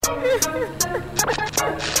Hello,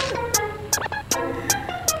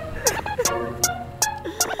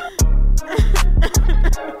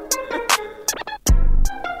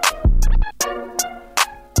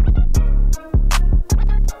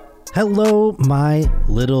 my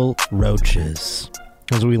little roaches.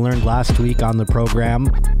 As we learned last week on the program,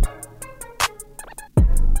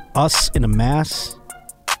 us in a mass,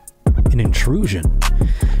 an intrusion.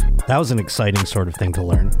 That was an exciting sort of thing to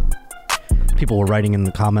learn. People were writing in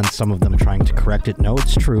the comments, some of them trying to correct it. No,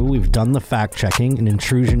 it's true. We've done the fact-checking, an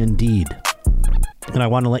intrusion indeed. And I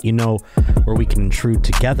want to let you know where we can intrude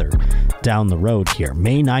together down the road here.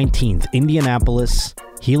 May 19th, Indianapolis,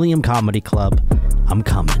 Helium Comedy Club. I'm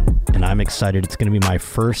coming, and I'm excited. It's going to be my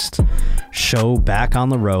first show back on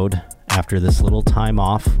the road after this little time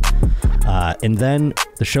off. And then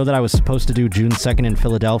the show that I was supposed to do June 2nd in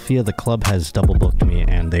Philadelphia, the club has double booked me,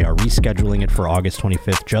 and they are rescheduling it for August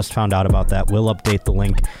 25th. Just found out about that. We'll update the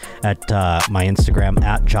link at my Instagram,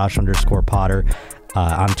 at Josh_Potter,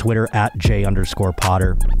 on Twitter, at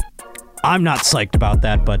J_Potter. I'm not psyched about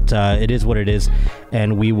that, but it is what it is,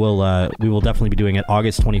 and we will definitely be doing it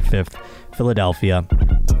August 25th, Philadelphia.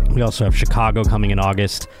 We also have Chicago coming in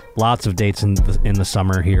August. Lots of dates in the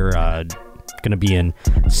summer here. Going to be in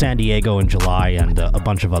San Diego in July and a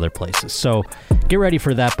bunch of other places. So get ready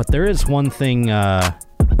for that. But there is one thing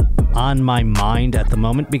on my mind at the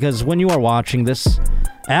moment, because when you are watching this,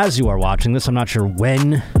 as you are watching this, I'm not sure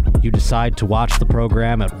when you decide to watch the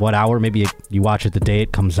program, at what hour. Maybe you watch it the day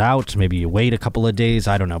it comes out. Maybe you wait a couple of days.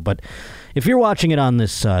 I don't know. But if you're watching it on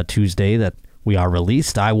this Tuesday that we are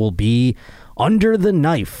released, I will be under the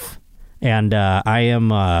knife. And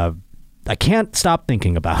I can't stop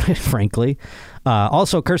thinking about it, frankly.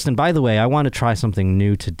 Also, Kirsten, by the way, I want to try something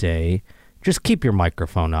new today. Just keep your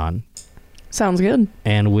microphone on. Sounds good.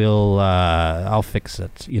 And I'll fix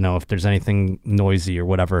it. You know, if there's anything noisy or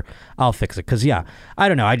whatever, I'll fix it. Because, yeah, I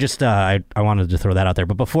don't know. I just, I wanted to throw that out there.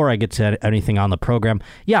 But before I get to anything on the program,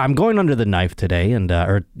 yeah, I'm going under the knife today. And,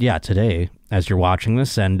 today, as you're watching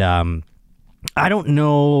this. And I don't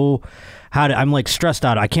know I'm like stressed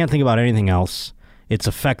out. I can't think about anything else. It's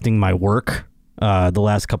affecting my work the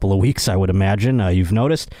last couple of weeks, I would imagine. You've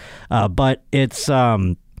noticed. But it's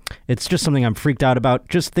just something I'm freaked out about.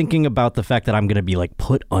 Just thinking about the fact that I'm going to be like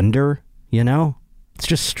put under, you know? It's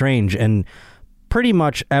just strange. And pretty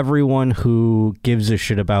much everyone who gives a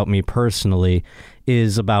shit about me personally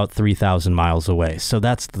is about 3,000 miles away. So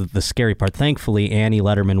that's the scary part. Thankfully, Annie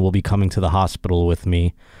Letterman will be coming to the hospital with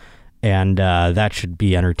me. And that should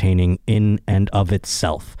be entertaining in and of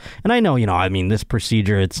itself. And I know, this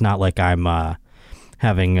procedure, it's not like I'm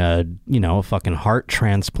having a fucking heart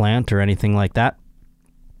transplant or anything like that.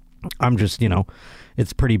 I'm just,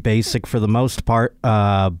 it's pretty basic for the most part.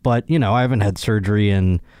 But, I haven't had surgery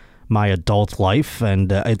in my adult life.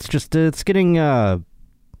 And it's just getting in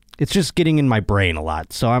my brain a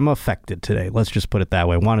lot. So I'm affected today. Let's just put it that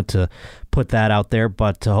way. Wanted to put that out there,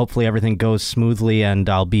 but hopefully everything goes smoothly and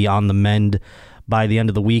I'll be on the mend by the end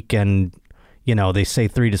of the week. And, they say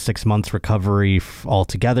 3 to 6 months recovery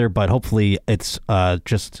altogether, but hopefully it's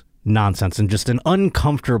just nonsense and just an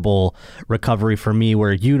uncomfortable recovery for me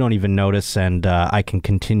where you don't even notice and I can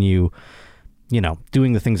continue,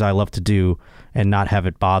 doing the things I love to do and not have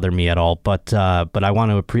it bother me at all. But I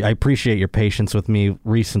I appreciate your patience with me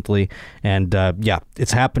recently. And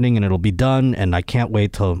it's happening and it'll be done. And I can't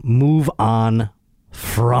wait to move on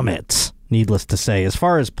from it. Needless to say, as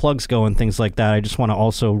far as plugs go and things like that, I just want to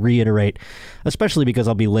also reiterate, especially because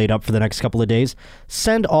I'll be laid up for the next couple of days,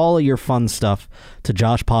 send all of your fun stuff to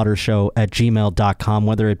joshpottershow@gmail.com,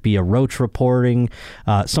 whether it be a roach reporting,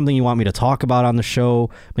 something you want me to talk about on the show,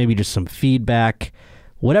 maybe just some feedback,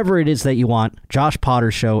 whatever it is that you want,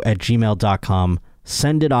 joshpottershow@gmail.com.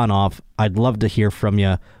 Send it on off. I'd love to hear from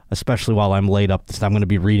you, especially while I'm laid up. I'm going to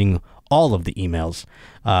be reading all of the emails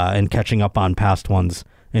and catching up on past ones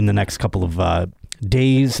in the next couple of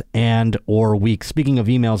days and or weeks. Speaking of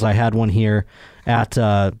emails, I had one here at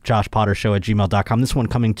joshpottershow@gmail.com. This one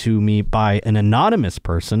coming to me by an anonymous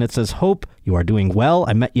person. It says, "Hope you are doing well.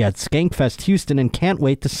 I met you at Skankfest Houston and can't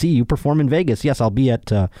wait to see you perform in Vegas." Yes, I'll be at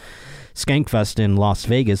Skankfest in Las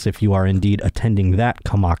Vegas if you are indeed attending that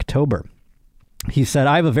come October. He said,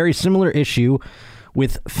 "I have a very similar issue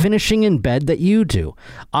with finishing in bed that you do.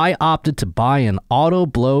 I opted to buy an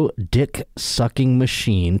auto-blow dick-sucking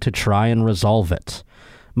machine to try and resolve it.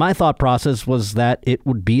 My thought process was that it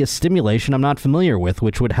would be a stimulation I'm not familiar with,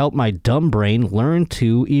 which would help my dumb brain learn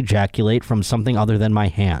to ejaculate from something other than my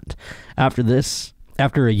hand.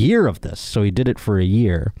 After a year of this," so he did it for a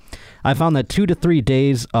year, "I found that 2 to 3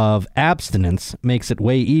 days of abstinence makes it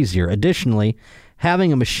way easier. Additionally,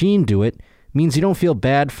 having a machine do it means you don't feel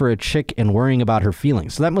bad for a chick and worrying about her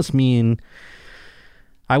feelings. So that must mean,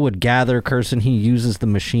 I would gather, Kirsten, he uses the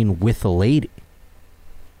machine with a lady.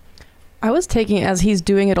 I was taking it as he's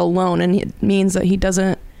doing it alone, and it means that he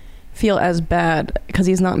doesn't feel as bad because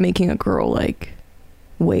he's not making a girl, like,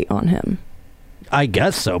 wait on him. I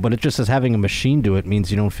guess so, but it just says having a machine do it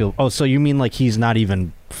means you don't feel... Oh, so you mean like he's not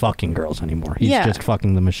even fucking girls anymore? He's just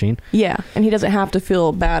fucking the machine? Yeah, and he doesn't have to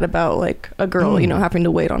feel bad about, like, a girl, having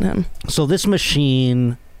to wait on him. So this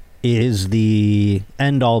machine is the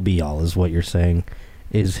end-all, be-all, is what you're saying,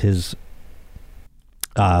 is his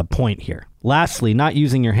point here. Lastly, not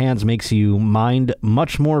using your hands makes you mind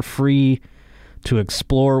much more free to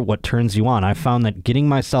explore what turns you on. I found that getting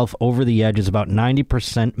myself over the edge is about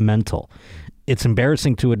 90% mental. It's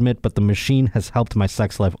embarrassing to admit, but the machine has helped my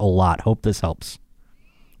sex life a lot. Hope this helps.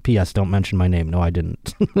 P.S. Don't mention my name. No, I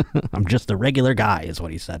didn't. I'm just a regular guy, is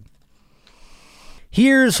what he said.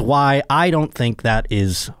 Here's why I don't think that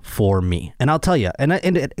is for me. And I'll tell you,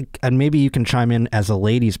 and maybe you can chime in as a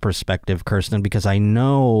lady's perspective, Kirsten, because I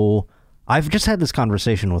know I've just had this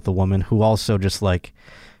conversation with a woman who also just like,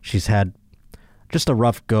 she's had just a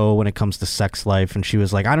rough go when it comes to sex life. And she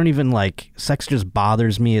was like, I don't even like, sex just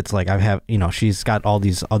bothers me. It's like she's got all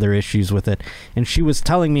these other issues with it. And she was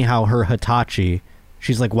telling me how her Hitachi,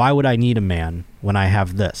 she's like, why would I need a man when I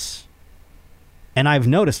have this? And I've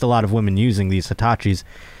noticed a lot of women using these Hitachis,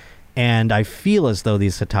 and I feel as though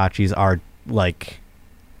these Hitachis are like,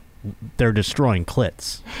 they're destroying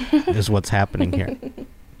clits is what's happening here.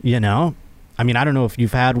 You know? I mean, I don't know if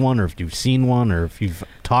you've had one or if you've seen one or if you've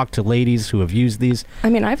talked to ladies who have used these. I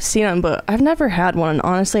mean, I've seen them, but I've never had one. And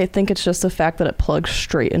honestly, I think it's just the fact that it plugs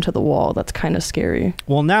straight into the wall. That's kind of scary.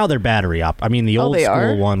 Well, now they're battery up. I mean, the old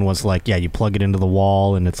school one was like, yeah, you plug it into the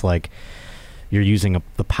wall and it's like you're using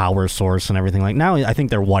the power source and everything. Like now, I think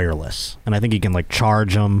they're wireless and I think you can like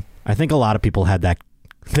charge them. I think a lot of people had that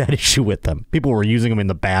issue with them. People were using them in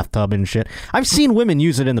the bathtub and shit. I've seen women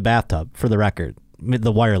use it in the bathtub, for the record,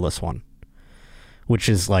 the wireless one, which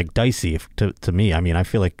is like dicey to me. I mean, I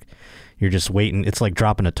feel like you're just waiting. It's like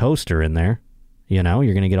dropping a toaster in there. You know,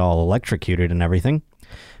 you're going to get all electrocuted and everything.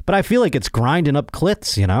 But I feel like it's grinding up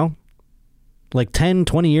clits, you know? Like 10,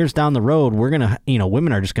 20 years down the road, we're going to,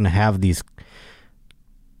 women are just going to have these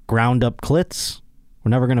ground up clits.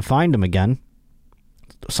 We're never going to find them again.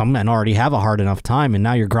 Some men already have a hard enough time, and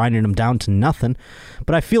now you're grinding them down to nothing.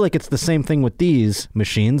 But I feel like it's the same thing with these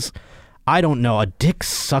machines. I don't know, a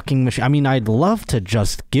dick-sucking machine. I mean, I'd love to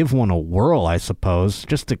just give one a whirl, I suppose,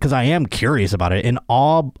 just because I am curious about it. An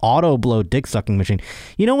auto-blow dick-sucking machine.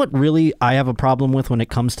 You know what really I have a problem with when it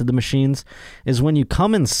comes to the machines? Is when you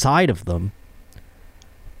come inside of them,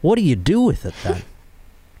 what do you do with it then?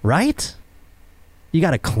 Right? You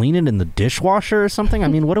got to clean it in the dishwasher or something? I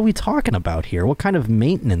mean, what are we talking about here? What kind of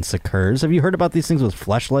maintenance occurs? Have you heard about these things with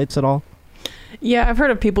fleshlights at all? Yeah, I've heard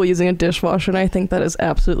of people using a dishwasher, and I think that is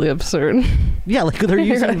absolutely absurd. Yeah, like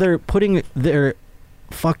they're putting their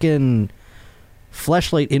fucking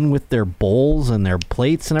fleshlight in with their bowls and their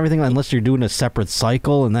plates and everything, unless you're doing a separate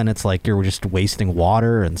cycle, and then it's like you're just wasting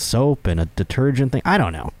water and soap and a detergent thing. I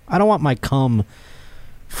don't know. I don't want my cum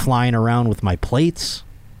flying around with my plates.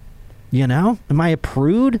 You know? Am I a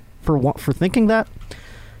prude for thinking that?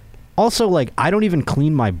 Also, like, I don't even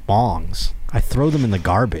clean my bongs. I throw them in the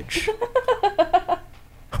garbage.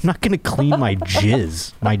 I'm not going to clean my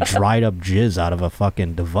jizz, my dried up jizz out of a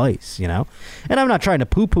fucking device, you know? And I'm not trying to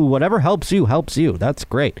poo-poo. Whatever helps you, helps you. That's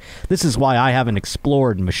great. This is why I haven't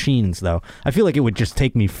explored machines, though. I feel like it would just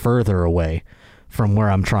take me further away from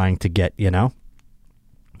where I'm trying to get, you know?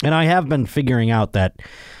 And I have been figuring out that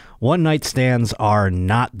one-night stands are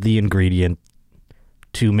not the ingredient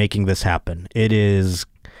to making this happen. It is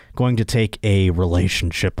going to take a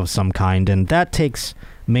relationship of some kind, and that takes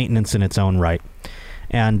maintenance in its own right.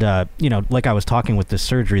 And, like I was talking with this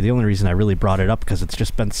surgery, the only reason I really brought it up because it's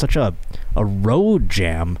just been such a road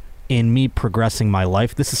jam in me progressing my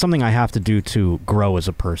life. This is something I have to do to grow as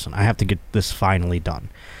a person. I have to get this finally done.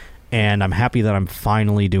 And I'm happy that I'm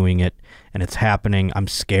finally doing it, and it's happening. I'm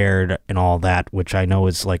scared and all that, which I know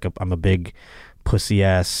is like I'm a big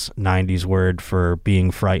pussy-ass 90s word for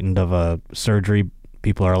being frightened of a surgery.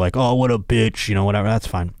 People are like, oh, what a bitch, whatever. That's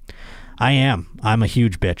fine. I am. I'm a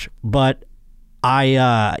huge bitch. But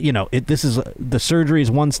this is, the surgery is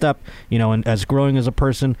one step, and as growing as a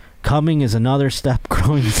person, coming is another step,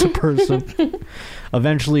 growing as a person.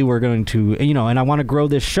 Eventually we're going to, and I want to grow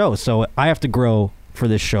this show. So I have to grow for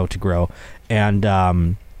this show to grow.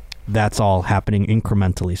 And that's all happening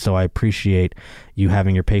incrementally. So I appreciate you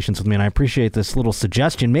having your patience with me, and I appreciate this little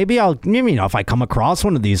suggestion. Maybe if I come across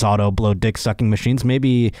one of these auto blow dick sucking machines,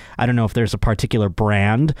 maybe, I don't know if there's a particular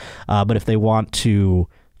brand, but if they want to,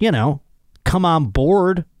 come on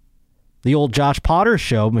board the old Josh Potter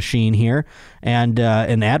show machine here and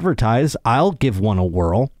advertise, I'll give one a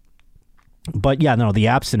whirl. But yeah, no, the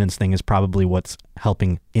abstinence thing is probably what's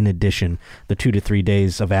helping in addition, the 2 to 3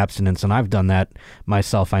 days of abstinence. And I've done that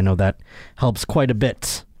myself. I know that helps quite a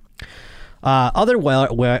bit. Other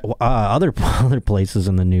places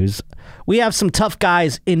in the news, we have some tough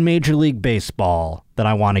guys in Major League Baseball that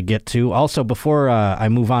I want to get to. Also, before I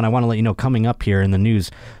move on, I want to let you know, coming up here in the news,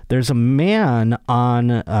 there's a man on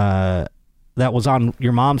that was on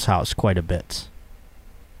Your Mom's House quite a bit.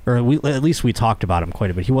 Or at least we talked about him quite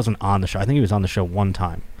a bit. He wasn't on the show. I think he was on the show one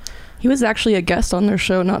time. He was actually a guest on their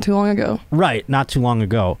show not too long ago. Right, not too long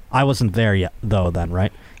ago. I wasn't there yet, though, then,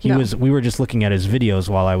 right? No. We were just looking at his videos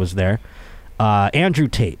while I was there. Andrew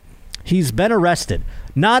Tate. He's been arrested.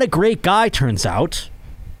 Not a great guy, turns out.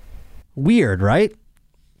 Weird, right?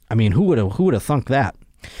 I mean, who would have thunk that?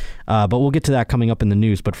 But we'll get to that coming up in the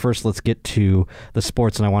news. But first, let's get to the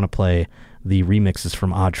sports, and I want to play the remixes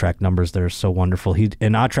from Odd Track Numbers. They're so wonderful.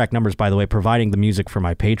 And Odd Track Numbers, by the way, providing the music for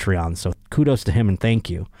my Patreon. So kudos to him and thank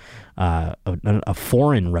you. A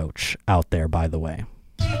foreign roach out there, by the way.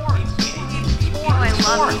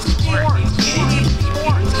 I love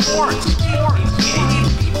sport.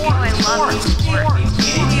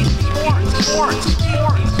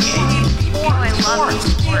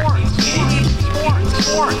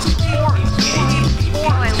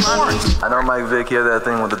 I know Mike Vick had that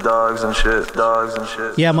thing with the dogs and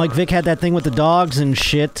shit. Yeah, Mike Vick had that thing with the dogs and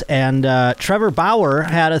shit. And Trevor Bauer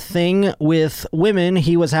had a thing with women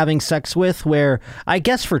he was having sex with, where I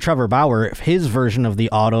guess for Trevor Bauer, his version of the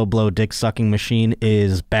auto blow dick sucking machine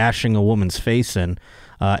is bashing a woman's face in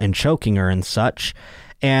and choking her and such.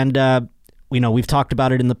 And we've talked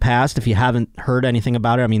about it in the past. If you haven't heard anything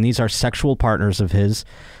about it, I mean, these are sexual partners of his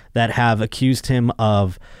that have accused him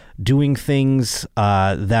of doing things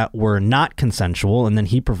that were not consensual, and then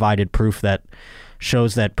he provided proof that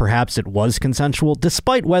shows that perhaps it was consensual.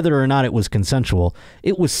 Despite whether or not it was consensual,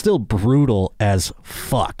 it was still brutal as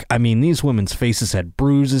fuck. I mean, these women's faces had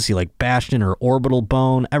bruises. He bashed in her orbital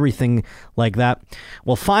bone, everything like that.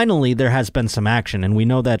 Well, finally, there has been some action, and we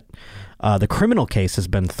know that the criminal case has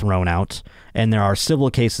been thrown out, and there are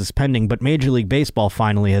civil cases pending, but Major League Baseball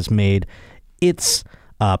finally has made its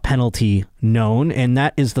penalty known, and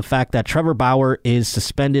that is the fact that Trevor Bauer is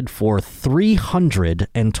suspended for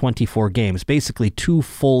 324 games, basically 2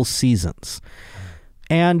 full seasons.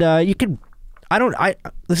 And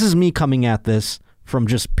this is me coming at this from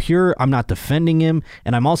just pure, I'm not defending him,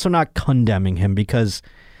 and I'm also not condemning him, because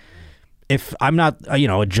if I'm not,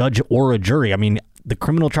 a judge or a jury, I mean, the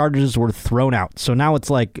criminal charges were thrown out. So now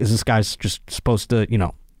it's like, is this guy's just supposed to,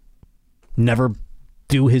 never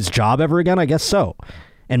do his job ever again? I guess so.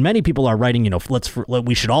 And many people are writing,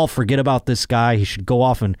 we should all forget about this guy. He should go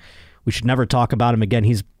off and we should never talk about him again.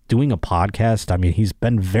 He's doing a podcast. I mean, he's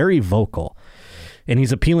been very vocal, and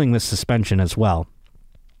he's appealing this suspension as well.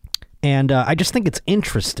 And I just think it's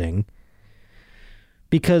interesting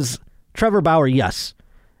because Trevor Bauer, yes,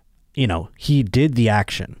 he did the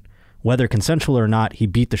action. Whether consensual or not, he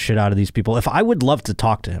beat the shit out of these people. I would love to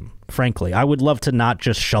talk to him, frankly. I would love to not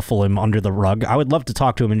just shuffle him under the rug. I would love to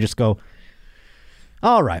talk to him and just go,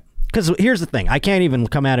 all right. Because here's the thing. I can't even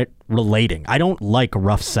come at it relating. I don't like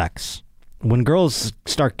rough sex. When girls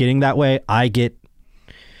start getting that way, I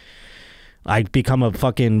become a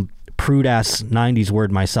fucking prude-ass 90s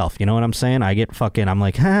word myself. You know what I'm saying? I'm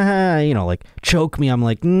like, choke me. I'm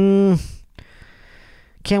like,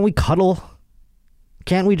 can't we cuddle?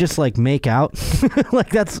 Can't we just make out?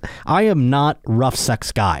 I am not rough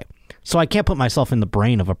sex guy. So I can't put myself in the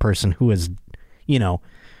brain of a person who is,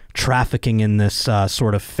 trafficking in this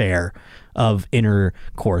sort of fare of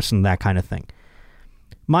intercourse and that kind of thing.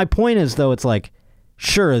 My point is, though, it's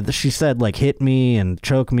sure, she said hit me and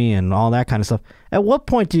choke me and all that kind of stuff. At what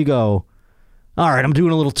point do you go, all right, I'm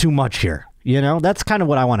doing a little too much here? That's kind of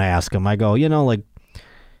what I want to ask him. I go,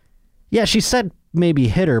 yeah, she said maybe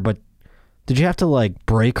hit her, but did you have to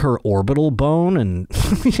break her orbital bone? And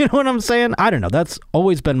you know what I'm saying? I don't know. That's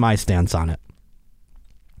always been my stance on it.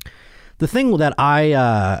 The thing that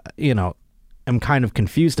I, am kind of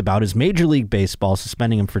confused about is Major League Baseball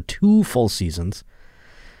suspending him for 2 full seasons.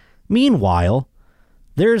 Meanwhile,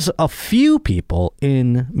 there's a few people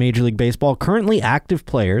in Major League Baseball, currently active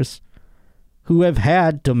players, who have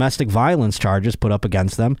had domestic violence charges put up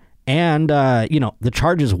against them. And, the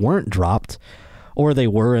charges weren't dropped, or they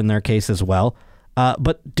were in their case as well.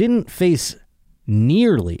 but didn't face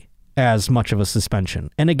nearly as much of a suspension.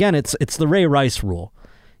 And again, it's the Ray Rice rule.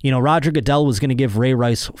 Roger Goodell was going to give Ray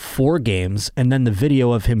Rice 4 games, and then the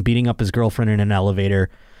video of him beating up his girlfriend in an elevator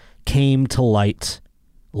came to light,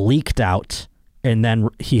 leaked out, and then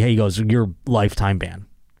he goes, "Your lifetime ban."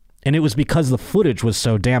 And it was because the footage was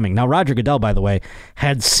so damning. Now, Roger Goodell, by the way,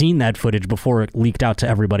 had seen that footage before it leaked out to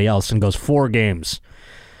everybody else and goes, 4 games.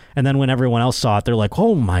 And then when everyone else saw it, they're like,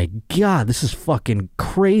 "Oh my God, this is fucking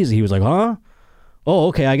crazy." He was like, "Huh? Oh,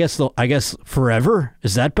 okay, I guess forever?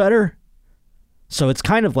 Is that better?" So it's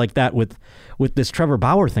kind of like that with this Trevor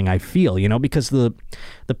Bauer thing, I feel, because the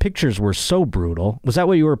pictures were so brutal. Was that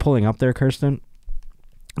what you were pulling up there, Kirsten?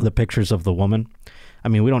 The pictures of the woman? I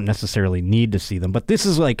mean, we don't necessarily need to see them, but this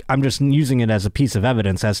is like, I'm just using it as a piece of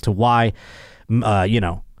evidence as to why,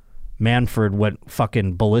 Manfred went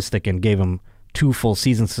fucking ballistic and gave him 2 full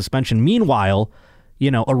season suspension. Meanwhile,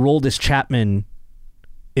 Aroldis Chapman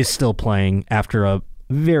is still playing after a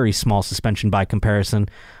very small suspension by comparison.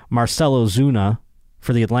 Marcelo Zuna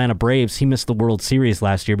for the Atlanta Braves, he missed the World Series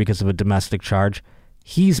last year because of a domestic charge.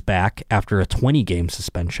 He's back after a 20-game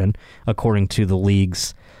suspension, according to the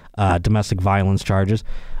league's domestic violence charges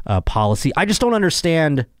policy. I just don't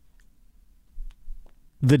understand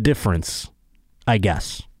the difference, I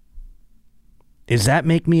guess. Does that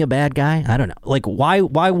make me a bad guy? I don't know. Like, why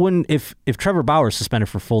wouldn't, if Trevor Bauer is suspended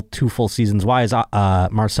for 2 full seasons, why is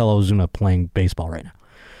Marcelo Zuna playing baseball right now?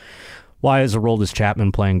 Why is Aroldis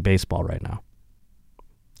Chapman playing baseball right now?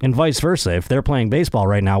 And vice versa. If they're playing baseball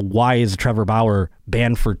right now, why is Trevor Bauer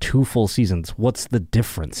banned for 2 full seasons? What's the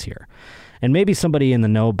difference here? And maybe somebody in the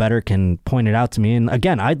know better can point it out to me. And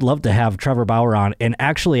again, I'd love to have Trevor Bauer on and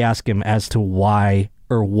actually ask him as to why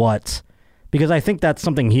or what, because I think that's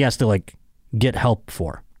something he has to get help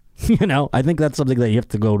for. I think that's something that you have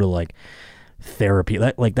to go to therapy.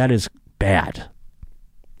 That is bad.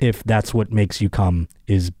 If that's what makes you come,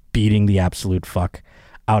 is beating the absolute fuck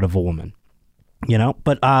out of a woman.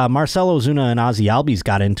 But Marcelo Zuna and Ozzy Albies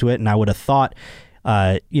got into it, and I would have thought,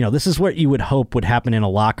 this is what you would hope would happen in a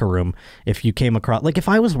locker room if you came across, if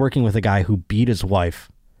I was working with a guy who beat his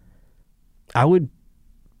wife, I would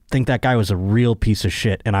think that guy was a real piece of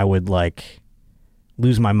shit, and I would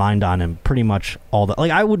lose my mind on him pretty much all the,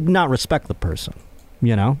 I would not respect the person,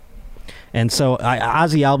 And so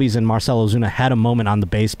Ozzy Albies and Marcelo Zuna had a moment on the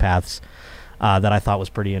base paths that I thought was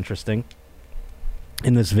pretty interesting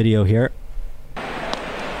in this video here.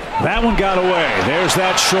 That one got away. There's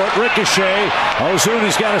that short ricochet.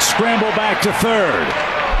 Ozuna's got to scramble back to third.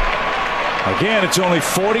 Again, it's only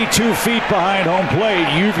 42 feet behind home plate.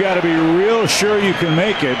 You've got to be real sure you can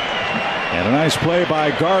make it. And a nice play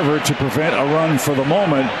by Garver to prevent a run for the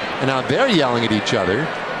moment. And now they're yelling at each other.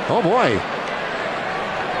 Oh, boy.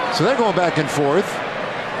 So they're going back and forth.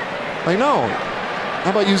 No.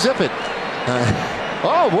 How about you zip it?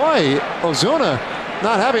 Oh, boy. Ozuna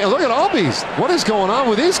not happy. Look at Albies. What is going on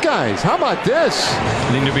with these guys? How about this?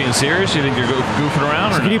 You think they're being serious? You think they're goofing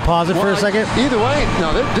around? So can you pause it for a second? Either way.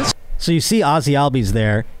 No, this. So you see Ozzy Albies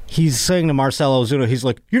there. He's saying to Marcelo Ozuna, he's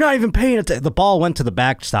like, "You're not even paying attention." The ball went to the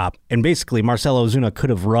backstop, and basically Marcelo Ozuna could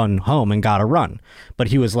have run home and got a run, but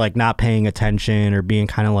he was not paying attention or being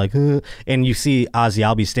kind of and you see Ozzy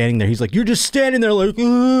Albies standing there. He's like, "You're just standing there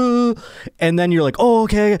and then you're like, "Oh,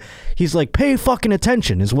 okay." He's like, "Pay fucking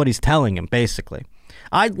attention," is what he's telling him, basically.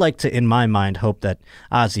 I'd like to, in my mind, hope that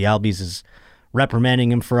Ozzy Albies is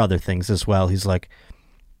reprimanding him for other things as well. He's like,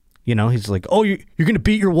 "Oh, you're going to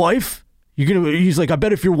beat your wife? He's like, I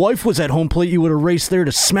bet if your wife was at home plate, you would have raced there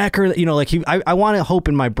to smack her." I want to hope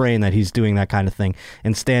in my brain that he's doing that kind of thing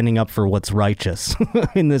and standing up for what's righteous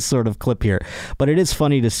in this sort of clip here. But it is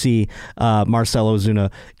funny to see Marcelo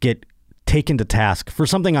Ozuna get taken to task for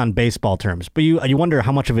something on baseball terms. But you wonder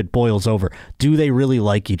how much of it boils over. Do they really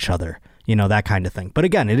like each other? That kind of thing. But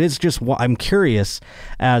again, it is just, I'm curious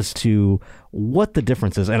as to what the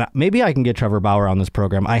difference is. And maybe I can get Trevor Bauer on this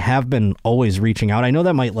program. I have been always reaching out. I know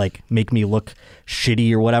that might make me look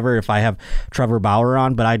shitty or whatever if I have Trevor Bauer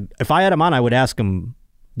on, but if I had him on, I would ask him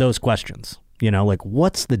those questions.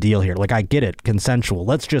 What's the deal here? I get it, consensual.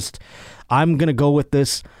 I'm going to go with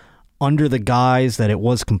this under the guise that it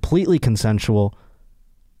was completely consensual.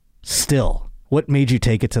 Still, what made you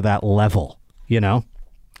take it to that level,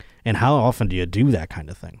 And how often do you do that kind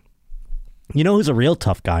of thing? Who's a real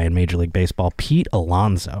tough guy in Major League Baseball? Pete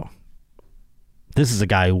Alonso. This is a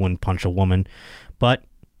guy who wouldn't punch a woman, but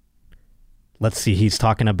let's see. He's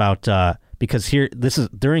talking about, because this is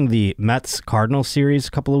during the Mets-Cardinals series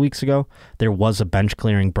a couple of weeks ago, there was a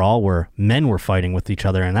bench-clearing brawl where men were fighting with each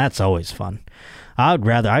other, and that's always fun.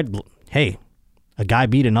 Hey, A guy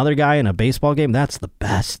beat another guy in a baseball game. That's the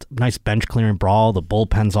best. Nice bench clearing brawl. The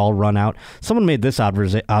bullpens all run out. Someone made this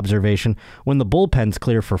observation. When the bullpens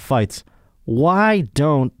clear for fights, why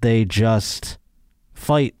don't they just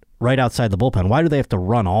fight right outside the bullpen? Why do they have to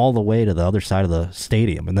run all the way to the other side of the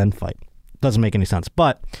stadium and then fight? Doesn't make any sense.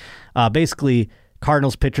 But basically,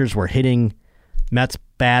 Cardinals pitchers were hitting Mets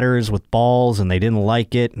batters with balls, and they didn't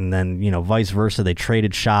like it. And then, vice versa, they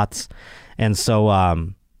traded shots. And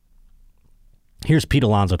so here's Pete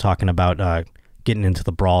Alonso talking about getting into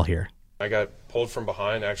the brawl here. I got pulled from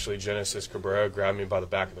behind. Actually, Genesis Cabrera grabbed me by the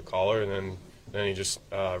back of the collar, and then he just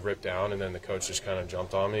ripped down, and then the coach just kind of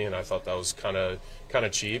jumped on me, and I thought that was kind of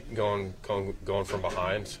cheap going from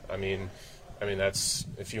behind. I mean that's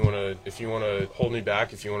if you want to hold me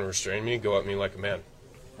back, if you want to restrain me, go at me like a man.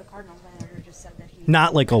 The Cardinals manager just said that he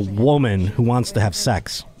not like a woman who wants to have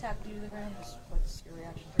sex. What's your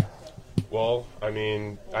reaction to that? Well, I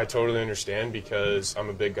mean, I totally understand because I'm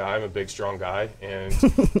a big guy. I'm a big, strong guy, and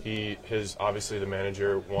obviously the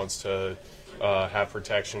manager wants to have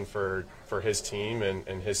protection for his team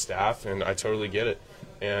and his staff, and I totally get it.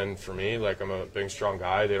 And for me, like, I'm a big, strong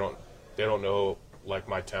guy. They don't know like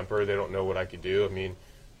my temper. They don't know what I could do. I mean,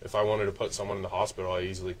 if I wanted to put someone in the hospital, I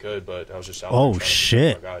easily could, but I was just out there trying to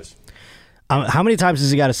protect my guys. How many times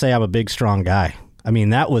has he got to say I'm a big, strong guy? I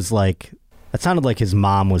mean, that sounded like his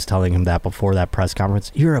mom was telling him that before that press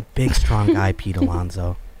conference. You're a big, strong guy, Pete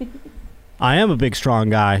Alonso. I am a big, strong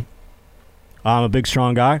guy. I'm a big,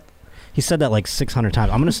 strong guy. He said that like 600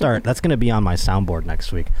 times. I'm going to start. That's going to be on my soundboard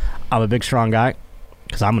next week. I'm a big, strong guy.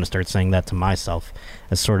 Because I'm going to start saying that to myself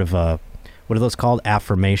as sort of what are those called?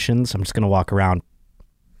 Affirmations. I'm just going to walk around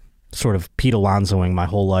sort of Pete Alonsoing my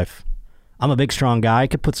whole life. I'm a big, strong guy. I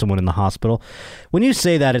could put someone in the hospital. When you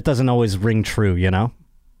say that, it doesn't always ring true,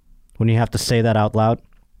 When you have to say that out loud,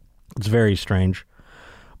 it's very strange.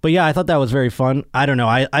 But yeah, I thought that was very fun. I don't know.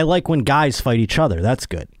 I like when guys fight each other. That's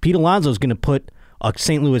good. Pete Alonso's going to put a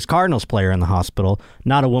St. Louis Cardinals player in the hospital,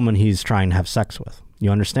 not a woman he's trying to have sex with.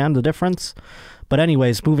 You understand the difference? But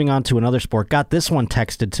anyways, moving on to another sport. Got this one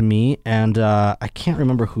texted to me, and I can't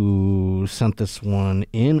remember who sent this one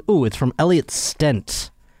in. Ooh, it's from Elliot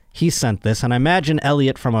Stent. He sent this, and I imagine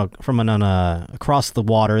Elliot from across the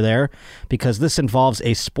water there, because this involves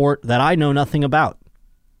a sport that I know nothing about.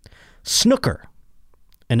 Snooker.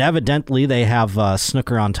 And evidently they have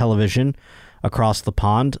snooker on television across the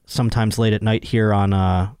pond, sometimes late at night here on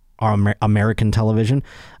our American television.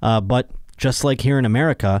 But just like here in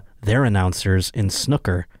America, their announcers in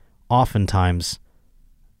snooker oftentimes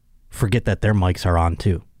forget that their mics are on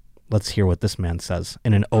too. Let's hear what this man says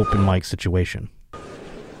in an open mic situation.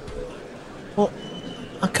 Well,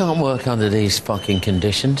 I can't work under these fucking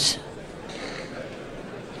conditions.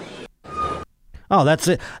 Oh, that's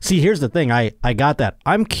it. See, here's the thing. I got that.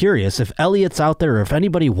 I'm curious if Elliot's out there or if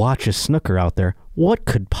anybody watches snooker out there, what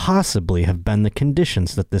could possibly have been the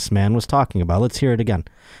conditions that this man was talking about? Let's hear it again.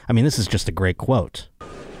 I mean, this is just a great quote.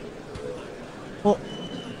 Well,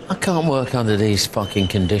 I can't work under these fucking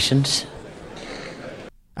conditions.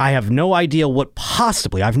 I have no idea what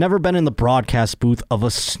possibly... I've never been in the broadcast booth of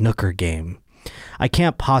a snooker game. I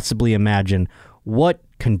can't possibly imagine what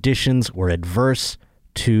conditions were adverse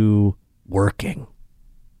to working.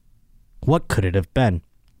 What could it have been?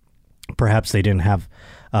 Perhaps they didn't have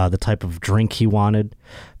the type of drink he wanted.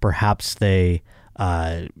 Perhaps they,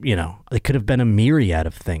 it could have been a myriad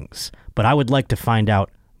of things. But I would like to find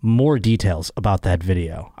out more details about that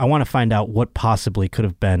video. I want to find out what possibly could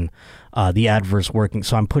have been the adverse working.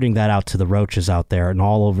 So I'm putting that out to the roaches out there and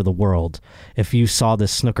all over the world. If you saw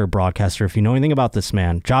this snooker broadcaster, if you know anything about this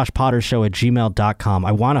man, joshpottershow@gmail.com.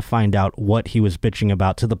 I want to find out what he was bitching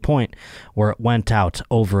about to the point where it went out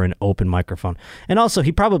over an open microphone. And also,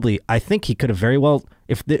 I think he could have very well,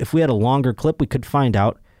 if we had a longer clip, we could find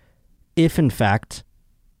out if, in fact,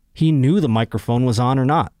 he knew the microphone was on or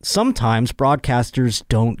not. Sometimes broadcasters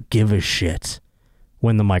don't give a shit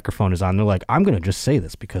when the microphone is on. They're like, I'm going to just say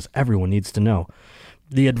this because everyone needs to know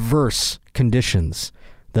the adverse conditions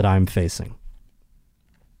that I'm facing.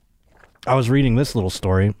 I was reading this little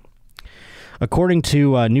story. According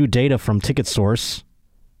to new data from TicketSource,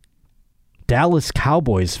 Dallas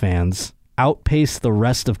Cowboys fans outpace the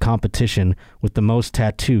rest of competition with the most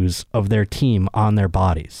tattoos of their team on their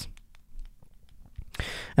bodies.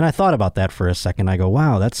 And I thought about that for a second. I go,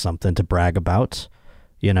 wow, that's something to brag about.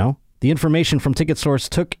 The information from TicketSource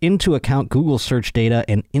took into account Google search data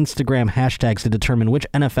and Instagram hashtags to determine which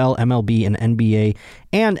NFL, MLB, and NBA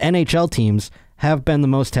and NHL teams have been the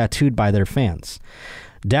most tattooed by their fans.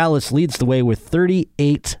 Dallas leads the way with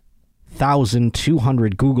 38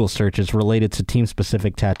 4,200 Google searches related to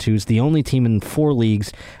team-specific tattoos. The only team in 4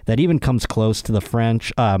 leagues that even comes close to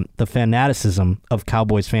the fanaticism of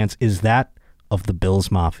Cowboys fans is that of the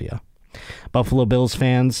Bills Mafia. Buffalo Bills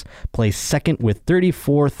fans place second with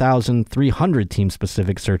 34,300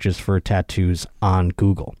 team-specific searches for tattoos on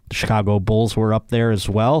Google. The Chicago Bulls were up there as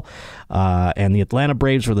well, and the Atlanta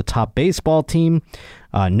Braves were the top baseball team.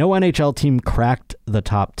 No NHL team cracked the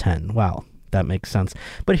top 10. Wow, that makes sense.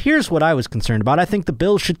 But here's what I was concerned about. I think the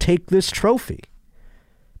Bills should take this trophy.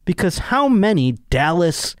 Because how many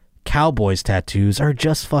Dallas Cowboys tattoos are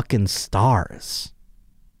just fucking stars?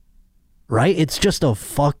 Right? It's just a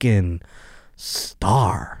fucking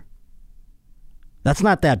star. That's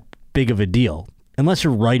not that big of a deal. Unless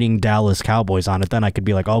you're writing Dallas Cowboys on it, then I could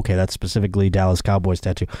be like, okay, that's specifically Dallas Cowboys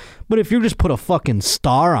tattoo. But if you just put a fucking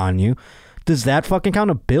star on you, does that fucking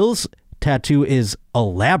count? A Bills tattoo is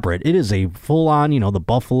elaborate. It is a full-on, the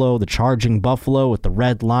buffalo, the charging buffalo with the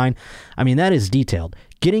red line. I mean, that is detailed.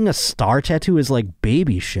 Getting a star tattoo is like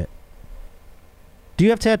baby shit. Do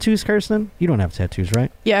you have tattoos, Kirsten? You don't have tattoos,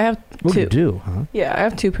 right? Yeah, I have 2. Oh, you do, huh? Yeah, I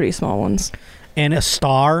have 2 pretty small ones. And a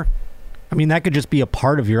star, I mean, that could just be a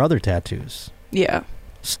part of your other tattoos. Yeah.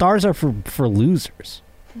 Stars are for losers.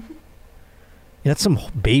 That's some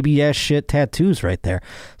baby-ass shit tattoos right there.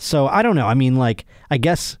 So, I don't know. I mean, like, I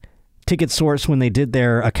guess Ticket Source, when they did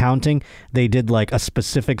their accounting, they did, like, a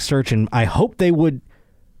specific search, and I hope they would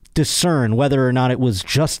discern whether or not it was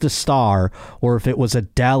just a star or if it was a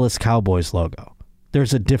Dallas Cowboys logo.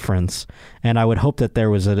 There's a difference, and I would hope that there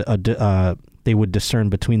was they would discern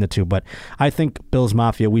between the two. But I think Bills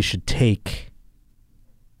Mafia, we should take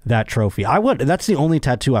that trophy. I would. That's the only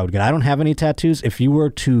tattoo I would get. I don't have any tattoos. If you were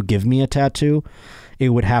to give me a tattoo,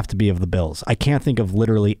 it would have to be of the Bills. I can't think of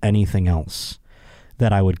literally anything else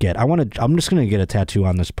that I would get. I'm just gonna get a tattoo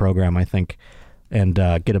on this program, I think, and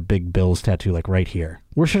get a big Bills tattoo like right here.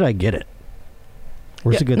 Where should I get it?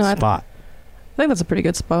 Where's a good spot? I think that's a pretty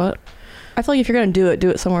good spot. I feel like if you're going to do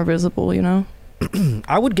it somewhere visible,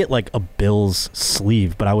 I would get like a Bills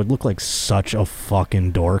sleeve, but I would look like such a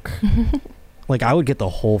fucking dork. Like I would get the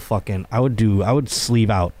whole fucking, I would sleeve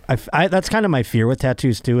out. That's kind of my fear with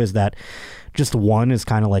tattoos too, is that just one is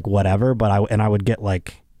kind of like whatever, but I would get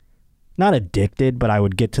like, not addicted, but I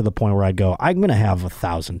would get to the point where I'd go, I'm going to have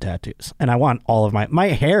 1,000 tattoos. And I want all of my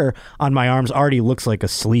hair on my arms already looks like a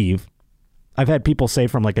sleeve. I've had people say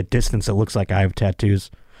from like a distance it looks like I have tattoos.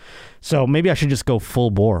 So maybe I should just go full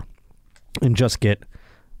bore and just get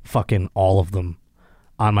fucking all of them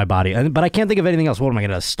on my body. But I can't think of anything else. What am I going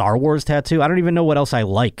to, a Star Wars tattoo? I don't even know what else I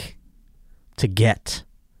like to get.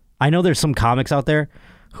 I know there's some comics out there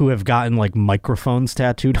who have gotten like microphones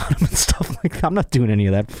tattooed on them and stuff like that. I'm not doing any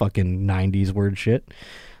of that fucking 90s word shit.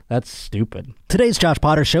 That's stupid. Today's Josh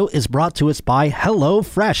Potter Show is brought to us by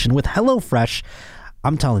HelloFresh. And with HelloFresh,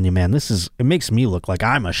 I'm telling you, man, it makes me look like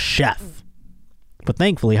I'm a chef. But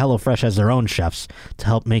thankfully, HelloFresh has their own chefs to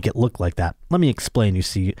help make it look like that. Let me explain. You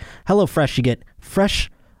see, HelloFresh, you get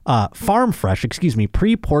farm fresh,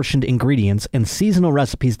 pre-portioned ingredients and seasonal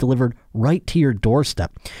recipes delivered right to your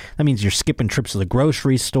doorstep. That means you're skipping trips to the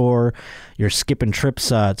grocery store, you're skipping trips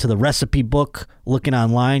to the recipe book, looking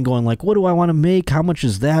online, going like, what do I want to make? How much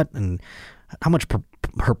is that? And how much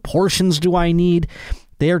per portions do I need?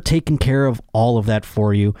 They are taking care of all of that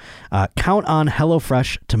for you. Count on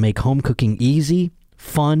HelloFresh to make home cooking easy,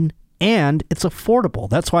 fun, and it's affordable.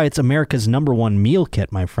 That's why it's America's #1 meal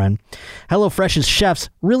kit, my friend. HelloFresh's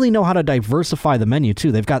chefs really know how to diversify the menu,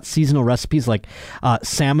 too. They've got seasonal recipes like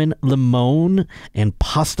salmon limone and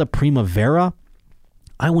pasta primavera.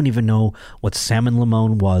 I wouldn't even know what salmon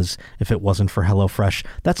limone was if it wasn't for HelloFresh.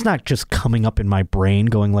 That's not just coming up in my brain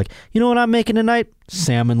going like, you know what I'm making tonight?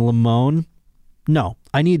 Salmon limone. No,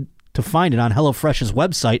 I need to find it on HelloFresh's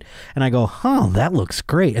website, and I go, that looks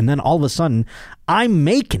great. And then all of a sudden, I'm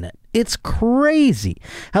making it. It's crazy.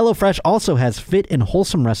 HelloFresh also has fit and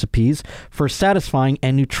wholesome recipes for satisfying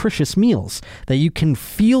and nutritious meals that you can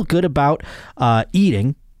feel good about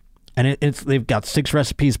eating. And they've got 6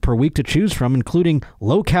 recipes per week to choose from, including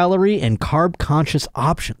low-calorie and carb-conscious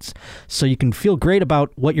options. So you can feel great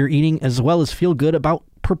about what you're eating as well as feel good about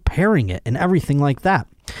preparing it and everything like that.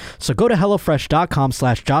 So go to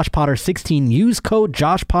HelloFresh.com/JoshPotter16. Use code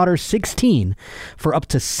JoshPotter16 for up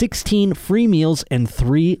to 16 free meals and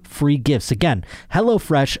 3 free gifts. Again,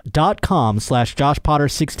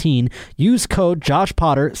 HelloFresh.com/JoshPotter16. Use code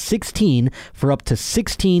JoshPotter16 for up to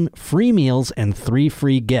 16 free meals and 3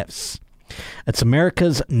 free gifts. It's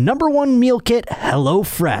America's #1 meal kit,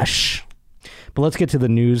 HelloFresh. But let's get to the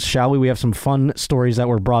news, shall we? We have some fun stories that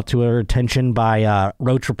were brought to our attention by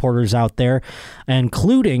Roach reporters out there,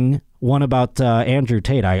 including one about Andrew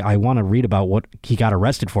Tate. I want to read about what he got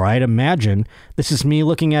arrested for. I'd imagine, this is me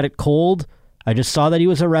looking at it cold. I just saw that he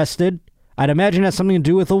was arrested. I'd imagine it has something to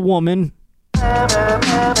do with a woman.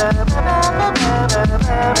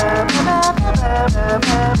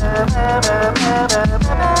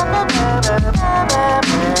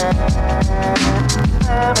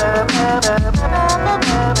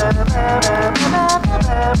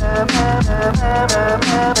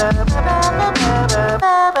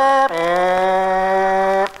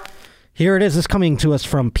 Here it is. This coming to us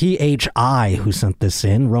from PHI, who sent this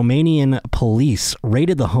in. Romanian police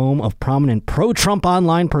raided the home of prominent pro-Trump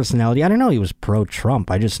online personality. I didn't know he was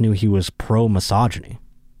pro-Trump. I just knew he was pro-misogyny.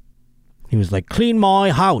 He was like, clean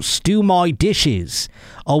my house, do my dishes.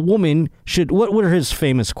 A woman should... What were his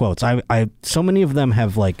famous quotes? So many of them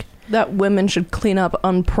have like... That women should clean up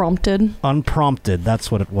unprompted. Unprompted,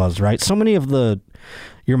 that's what it was, right? So many of the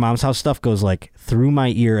Your Mom's House stuff goes like through my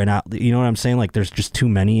ear and out. You know what I'm saying? Like there's just too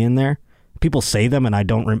many in there. People say them and I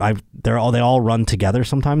don't. They all run together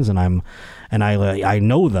sometimes, and I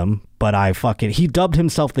know them, but he dubbed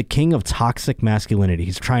himself the king of toxic masculinity.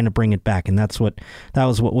 He's trying to bring it back, and that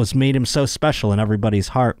was what made him so special in everybody's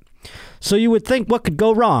heart. So you would think, what could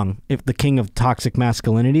go wrong if the king of toxic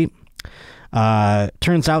masculinity?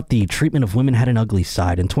 Turns out the treatment of women had an ugly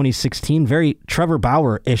side. In 2016, very Trevor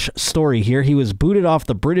Bauer-ish story here. He was booted off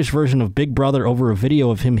the British version of Big Brother over a video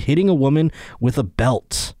of him hitting a woman with a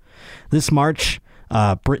belt. This March,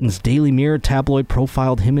 Britain's Daily Mirror tabloid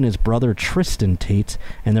profiled him and his brother Tristan Tate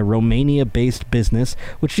and their Romania-based business,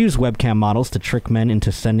 which used webcam models to trick men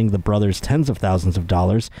into sending the brothers tens of thousands of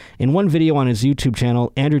dollars. In one video on his YouTube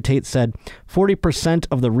channel, Andrew Tate said 40%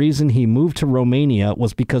 of the reason he moved to Romania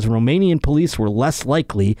was because Romanian police were less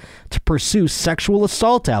likely to pursue sexual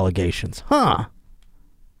assault allegations. Huh.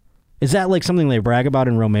 Is that like something they brag about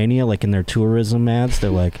in Romania, like in their tourism ads? They're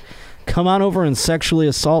like... Come on over and sexually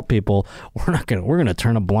assault people. We're gonna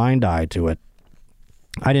turn a blind eye to it.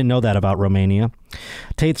 I didn't know that about Romania.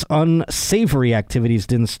 Tate's unsavory activities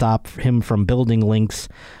didn't stop him from building links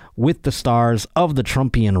with the stars of the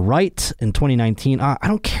Trumpian right in 2019. I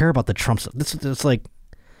don't care about the Trumps. It's like,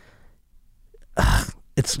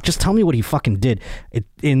 it's just tell me what he fucking did.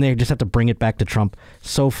 And they just have to bring it back to Trump.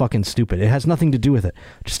 So fucking stupid. It has nothing to do with it.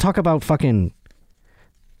 Just talk about fucking.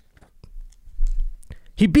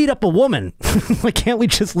 He beat up a woman. Like, can't we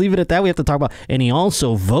just leave it at that? We have to talk about... And he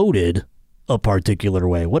also voted a particular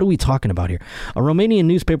way. What are we talking about here? A Romanian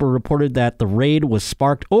newspaper reported that the raid was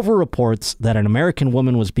sparked over reports that an American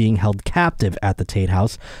woman was being held captive at the Tate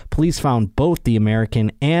House. Police found both the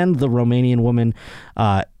American and the Romanian woman...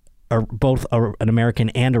 or both an American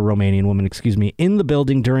and a Romanian woman, in the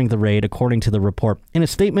building during the raid, according to the report. In a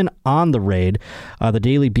statement on the raid, the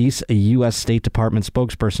Daily Beast, a U.S. State Department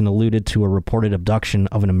spokesperson, alluded to a reported abduction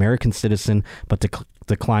of an American citizen, but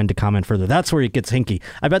declined to comment further. That's where it gets hinky.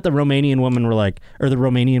 I bet the Romanian woman were like, or the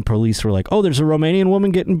Romanian police were like, oh, there's a Romanian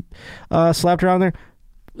woman getting slapped around there?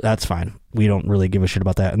 That's fine. We don't really give a shit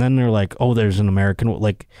about that. And then they're like, oh, there's an American,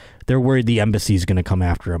 like, they're worried the embassy's going to come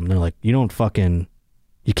after them. And they're like,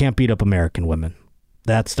 you can't beat up American women.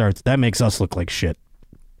 That makes us look like shit.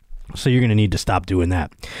 So you're going to need to stop doing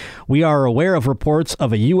that. We are aware of reports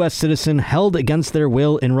of a U.S. citizen held against their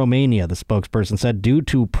will in Romania, the spokesperson said. Due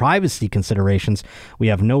to privacy considerations, we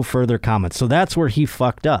have no further comments. So that's where he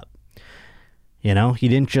fucked up. You know, he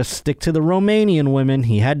didn't just stick to the Romanian women.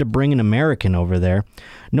 He had to bring an American over there.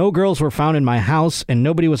 No girls were found in my house and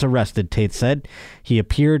nobody was arrested, Tate said. He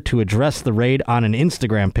appeared to address the raid on an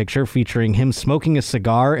Instagram picture featuring him smoking a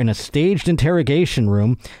cigar in a staged interrogation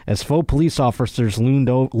room as faux police officers loomed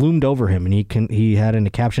over him. And he had in a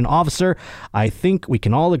caption, "Officer, I think we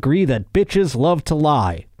can all agree that bitches love to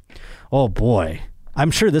lie." Oh boy. I'm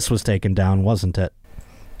sure this was taken down, wasn't it?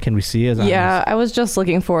 Can we see it? Yeah, I was just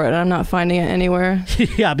looking for it and I'm not finding it anywhere.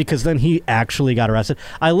 Yeah, because then he actually got arrested.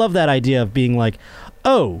 I love that idea of being like,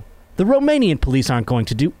 oh, the Romanian police aren't going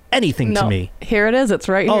to do anything to me. Here it is. It's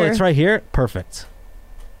right here. Oh, it's right here? Perfect.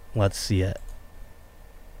 Let's see it.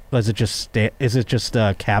 Is it just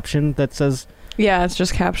a caption that says? Yeah, it's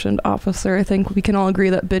just captioned, "Officer, I think we can all agree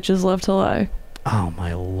that bitches love to lie." Oh,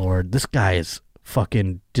 my Lord. This guy is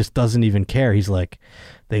fucking just doesn't even care. He's like,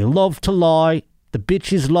 they love to lie. The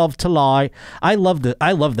bitches love to lie. I love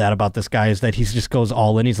that about this guy is that he just goes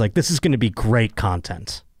all in. He's like, this is going to be great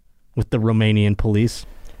content with the Romanian police.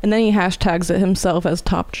 And then he hashtags it himself as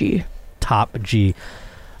Top G. Top G.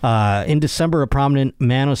 In December, a prominent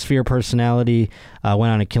manosphere personality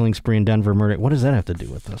went on a killing spree in Denver, murder. What does that have to do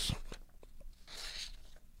with this?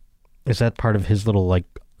 Is that part of his little like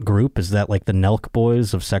group? Is that like the Nelk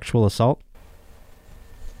boys of sexual assault?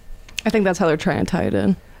 I think that's how they're trying to tie it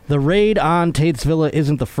in. The raid on Tate's villa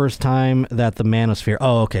isn't the first time that the Manosphere...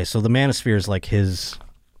 Oh, okay, so the Manosphere is like his...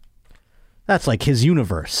 That's like his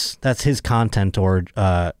universe. That's his content or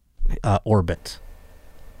orbit.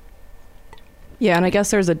 Yeah, and I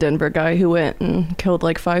guess there's a Denver guy who went and killed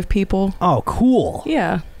like 5 people. Oh, cool.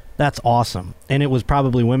 Yeah. That's awesome. And it was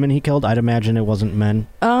probably women he killed? I'd imagine it wasn't men.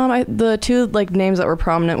 The 2 like names that were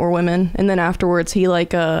prominent were women, and then afterwards he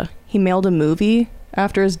mailed a movie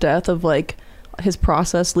after his death of like his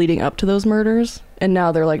process leading up to those murders, and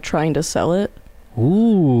now they're like trying to sell it.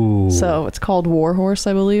 Ooh. So it's called Warhorse,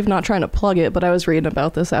 I believe. Not trying to plug it, but I was reading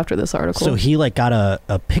about this after this article. So he like got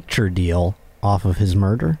a picture deal off of his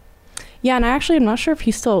murder? Yeah, and actually I'm not sure if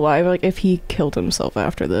he's still alive, like if he killed himself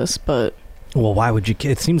after this, but... Well, why would you...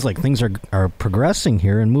 It seems like things are progressing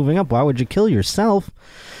here and moving up. Why would you kill yourself?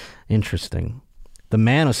 Interesting. The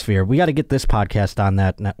Manosphere. We got to get this podcast on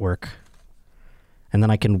that network. And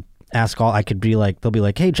then I can ask all... I could be like... They'll be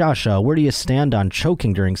like, hey, Josh, where do you stand on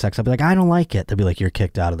choking during sex? I'll be like, I don't like it. They'll be like, you're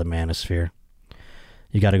kicked out of the Manosphere.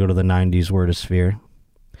 You got to go to the 90s Wordosphere.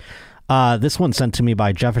 This one sent to me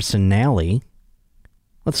by Jefferson Nally.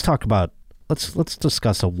 Let's talk about... Let's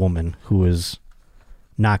discuss a woman who is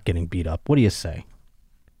not getting beat up. What do you say?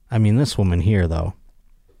 I mean, this woman here, though.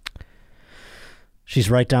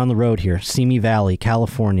 She's right down the road here. Simi Valley,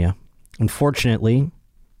 California. Unfortunately,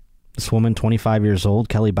 this woman, 25 years old,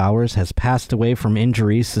 Kelly Bowers, has passed away from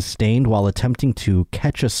injuries sustained while attempting to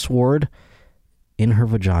catch a sword in her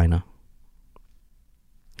vagina.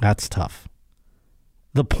 That's tough.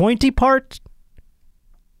 The pointy part...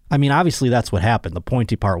 I mean, obviously that's what happened. The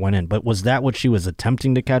pointy part went in. But was that what she was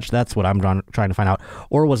attempting to catch? That's what I'm trying to find out.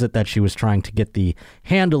 Or was it that she was trying to get the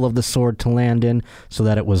handle of the sword to land in so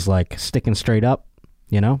that it was like sticking straight up?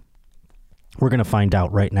 You know? We're going to find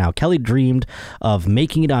out right now. Kelly dreamed of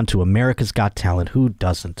making it onto America's Got Talent. Who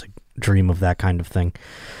doesn't dream of that kind of thing?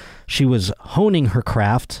 She was honing her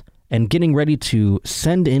craft and getting ready to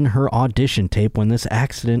send in her audition tape when this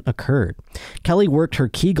accident occurred. Kelly worked her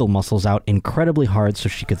Kegel muscles out incredibly hard so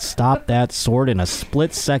she could stop that sword in a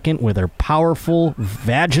split second with her powerful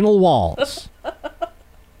vaginal walls.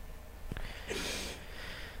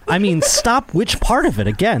 I mean, stop which part of it?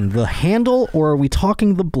 Again, the handle, or are we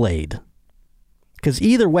talking the blade? Because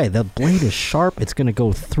either way, the blade is sharp. It's going to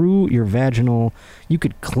go through your vaginal. You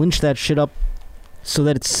could clinch that shit up so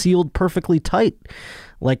that it's sealed perfectly tight.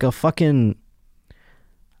 Like a fucking...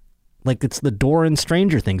 Like it's the door in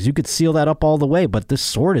Stranger Things. You could seal that up all the way, but this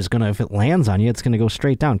sword is going to, if it lands on you, it's going to go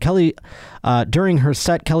straight down. Kelly, during her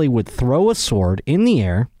set, Kelly would throw a sword in the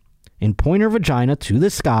air and point her vagina to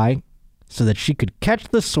the sky so that she could catch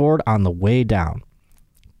the sword on the way down.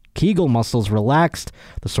 Kegel muscles relaxed,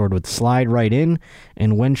 the sword would slide right in,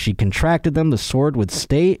 and when she contracted them, the sword would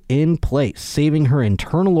stay in place, saving her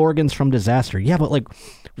internal organs from disaster. Yeah, but like...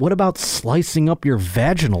 What about slicing up your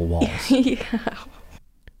vaginal walls? Yeah.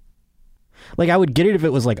 Like, I would get it if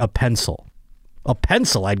it was like a pencil. A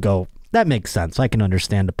pencil, I'd go, that makes sense. I can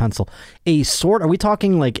understand a pencil. A sword, are we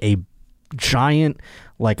talking like a giant,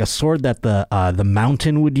 like a sword that the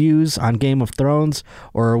Mountain would use on Game of Thrones?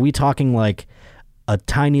 Or are we talking like a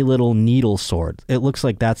tiny little needle sword? It looks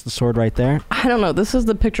like that's the sword right there. I don't know. This is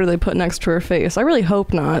the picture they put next to her face. I really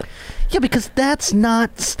hope not. Yeah, because that's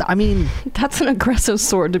not... I mean... That's an aggressive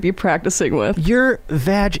sword to be practicing with. Your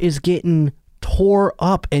vag is getting tore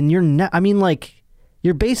up, and you're not... I mean, like,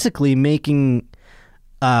 you're basically making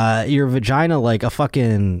your vagina like a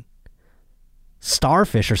fucking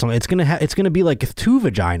starfish or something. It's gonna be like 2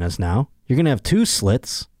 vaginas now. You're gonna have 2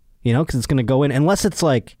 slits, you know, because it's gonna go in. Unless it's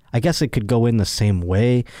like... I guess it could go in the same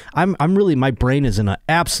way. I'm really... My brain is in an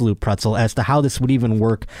absolute pretzel as to how this would even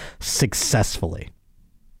work successfully.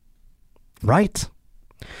 Right?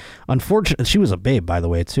 Unfortunately, she was a babe, by the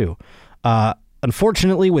way, too.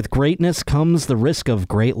 Unfortunately, with greatness comes the risk of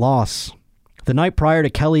great loss. The night prior,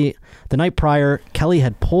 Kelly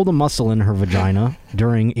had pulled a muscle in her vagina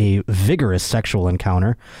during a vigorous sexual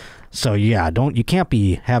encounter. So yeah, you can't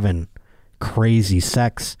be having crazy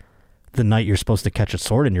sex the night you're supposed to catch a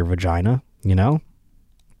sword in your vagina, you know?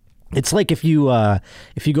 It's like if you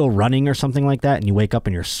go running or something like that and you wake up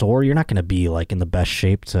and you're sore, you're not going to be like in the best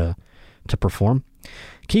shape to perform.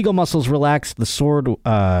 Kegel muscles relaxed. The sword, we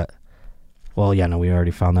already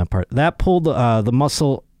found that part. That pulled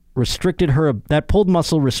muscle restricted her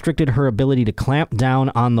ability to clamp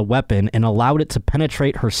down on the weapon and allowed it to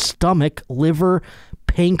penetrate her stomach, liver,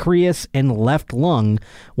 pancreas, and left lung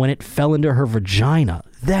when it fell into her vagina.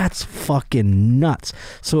 That's fucking nuts.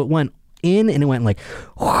 So it went in and it went like,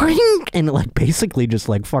 and it like basically just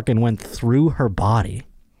like fucking went through her body.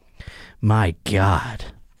 My God.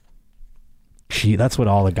 That's what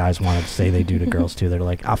all the guys wanted to say they do to girls too. They're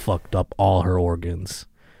like, I fucked up all her organs.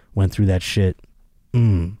 Went through that shit.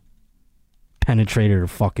 Penetrated her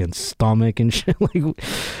fucking stomach and shit. Like,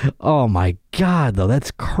 oh my God, though.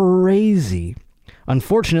 That's crazy.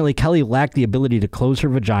 Unfortunately, Kelly lacked the ability to close her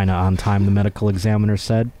vagina on time, the medical examiner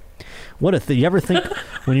said. What you ever think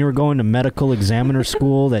when you were going to medical examiner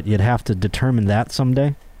school that you'd have to determine that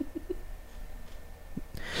someday?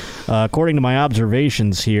 According to my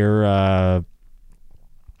observations here,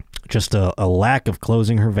 just a lack of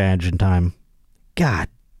closing her vag in time. God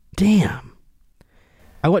damn.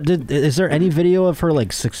 Is there any video of her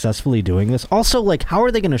like successfully doing this? Also, like, how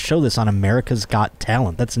are they going to show this on America's Got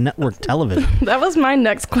Talent? That's network television. That was my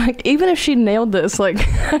next question. Even if she nailed this, like,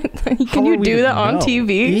 can you do that on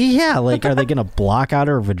TV? Yeah, like, are they going to block out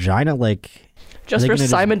her vagina? Like, just for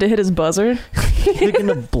Simon to hit his buzzer? They're going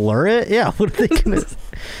to blur it? Yeah, what are they going to...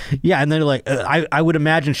 Yeah, and then like, I would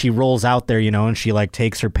imagine she rolls out there, you know, and she like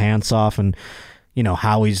takes her pants off and... You know,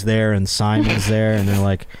 Howie's there and Simon's there, and they're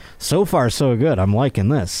like, so far so good. I'm liking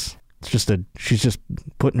this. She's just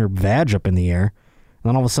putting her vag up in the air, and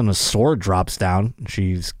then all of a sudden a sword drops down, and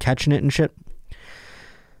she's catching it and shit.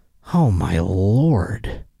 Oh my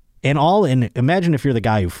Lord. And imagine if you're the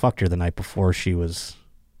guy who fucked her the night before she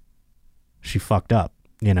fucked up,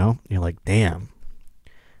 you know? You're like, damn.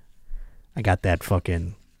 I got that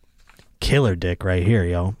fucking killer dick right here,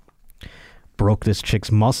 yo. Broke this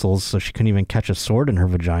chick's muscles so she couldn't even catch a sword in her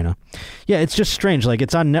vagina. Yeah, it's just strange. Like,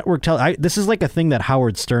 it's on network this is like a thing that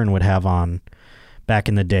Howard Stern would have on back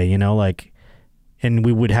in the day, you know, like, and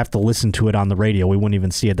we would have to listen to it on the radio. We wouldn't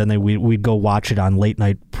even see it. Then we'd go watch it on late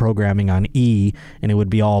night programming on E, and it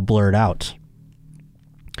would be all blurred out.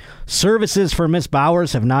 Services for Miss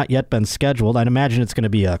Bowers have not yet been scheduled. I'd imagine it's going to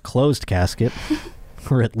be a closed casket,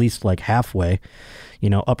 or at least like halfway,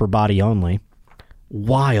 you know, upper body only.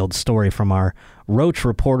 Wild story from our Roach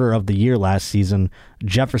Reporter of the Year last season,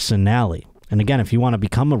 Jefferson Nally. And again, if you want to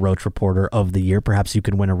become a Roach Reporter of the Year, perhaps you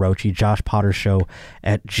could win a Roachy. Josh Potter Show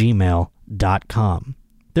at gmail.com.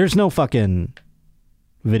 There's no fucking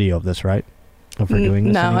video of this, right? Of her doing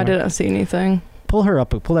this? No, anywhere? I didn't see anything. Pull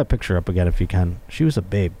that picture up again if you can. She was a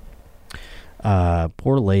babe.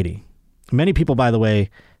 Poor lady. Many people, by the way,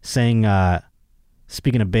 saying,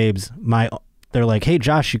 speaking of babes, they're like, hey,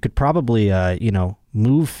 Josh, you could probably,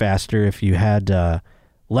 move faster if you had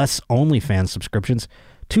less OnlyFans subscriptions.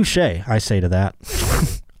 Touche, I say to that.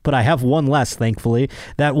 But I have one less, thankfully.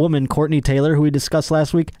 That woman, Courtney Taylor, who we discussed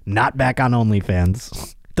last week, not back on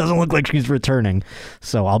OnlyFans. Doesn't look like she's returning.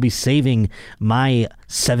 So I'll be saving my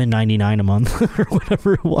 $7.99 a month or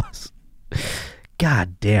whatever it was.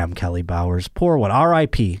 God damn, Kelly Bowers. Poor one.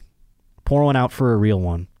 R.I.P. Pour one out for a real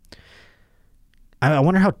one. I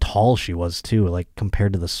wonder how tall she was, too, like,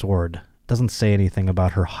 compared to the sword. Doesn't say anything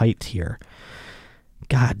about her height here.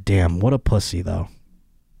 God damn, what a pussy, though.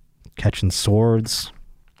 Catching swords.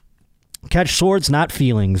 Catch swords, not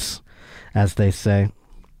feelings, as they say.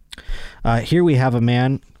 Here we have a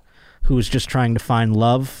man who is just trying to find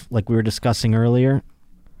love, like we were discussing earlier.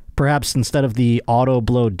 Perhaps instead of the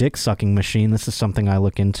auto-blow dick-sucking machine, this is something I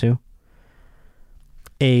look into.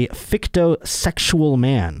 A fictosexual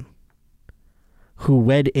man who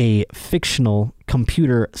wed a fictional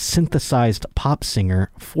computer-synthesized pop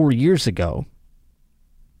singer 4 years ago.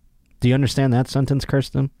 Do you understand that sentence,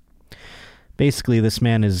 Kirsten? Basically, this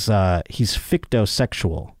man is, he's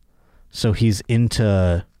fictosexual. So he's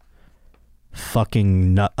into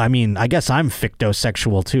fucking... I mean, I guess I'm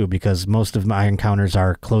fictosexual, too, because most of my encounters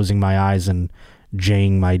are closing my eyes and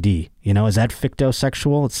J-ing my D. You know, is that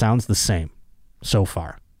fictosexual? It sounds the same so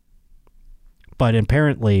far. But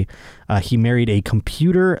apparently, he married a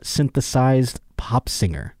computer-synthesized pop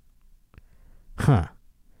singer. Huh.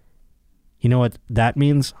 You know what that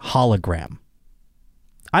means? Hologram.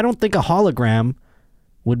 I don't think a hologram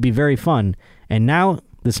would be very fun. And now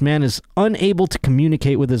this man is unable to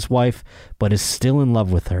communicate with his wife, but is still in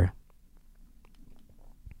love with her.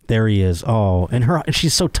 There he is. Oh, and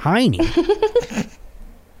she's so tiny.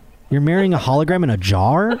 You're marrying a hologram in a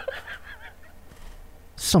jar?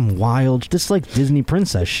 Some wild, just like Disney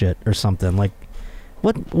princess shit or something. Like,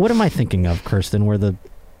 what am I thinking of, Kirsten? Where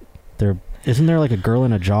isn't there like a girl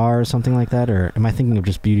in a jar or something like that? Or am I thinking of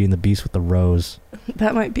just Beauty and the Beast with the rose?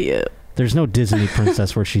 That might be it. There's no Disney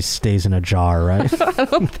princess where she stays in a jar, right? I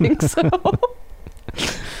don't think so.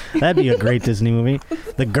 That'd be a great Disney movie.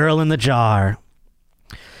 The Girl in the Jar.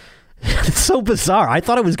 It's so bizarre. I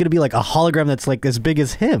thought it was going to be like a hologram that's like as big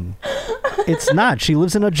as him. It's not. She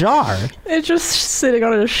lives in a jar. It's just sitting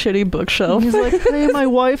on a shitty bookshelf. He's like, hey, my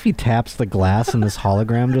wife. He taps the glass and this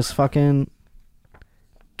hologram just fucking...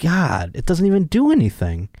 God, it doesn't even do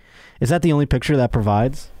anything. Is that the only picture that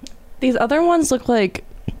provides? These other ones look like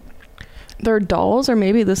they're dolls, or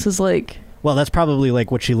maybe this is like... Well, that's probably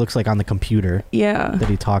like what she looks like on the computer. Yeah. That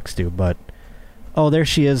he talks to, but... Oh, there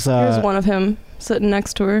she is. Here's one of him sitting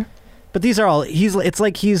next to her. But these are all... It's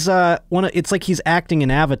like he's acting in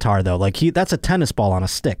Avatar, though. Like, that's a tennis ball on a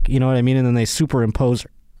stick. You know what I mean? And then they superimpose her.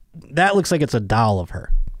 That looks like it's a doll of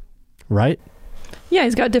her. Right? Yeah,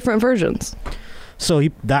 he's got different versions. So,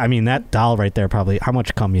 that doll right there probably... How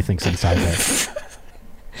much cum you think's inside there?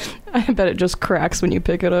 I bet it just cracks when you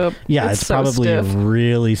pick it up. Yeah, it's so probably stiff.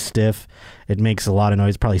 Really stiff. It makes a lot of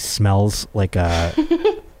noise. Probably smells like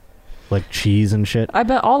like cheese and shit. I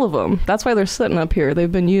bet all of them. That's why they're sitting up here.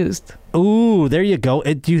 They've been used. Ooh, there you go.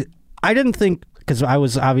 I didn't think... Because I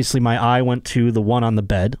was... Obviously, my eye went to the one on the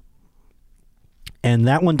bed. And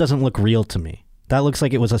that one doesn't look real to me. That looks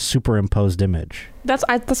like it was a superimposed image. That's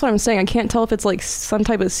what I'm saying. I can't tell if it's like some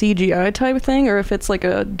type of CGI type thing or if it's like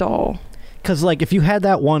a doll. Because, like, if you had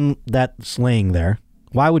that one that's laying there,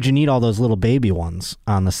 why would you need all those little baby ones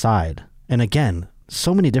on the side? And again,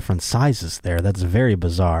 so many different sizes there. That's very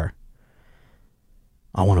bizarre.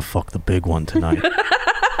 I want to fuck the big one tonight.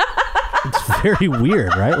 It's very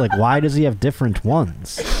weird, right? Like, why does he have different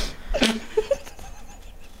ones?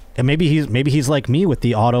 And maybe he's like me with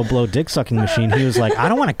the auto blow dick sucking machine. He was like, I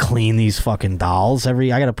don't want to clean these fucking dolls. I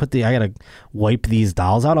gotta wipe these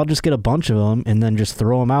dolls out. I'll just get a bunch of them and then just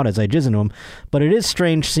throw them out as I jizz into them. But it is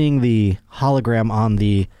strange seeing the hologram on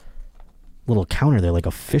the little counter there, like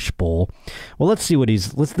a fishbowl. Well, let's see what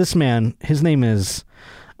this man, his name is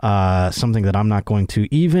something that I'm not going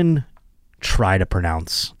to even try to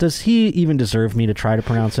pronounce. Does he even deserve me to try to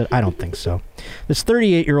pronounce it? I don't think so. This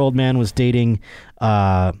 38-year-old man was dating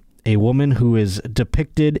a woman who is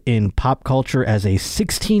depicted in pop culture as a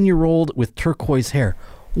 16-year-old with turquoise hair.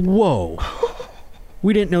 Whoa.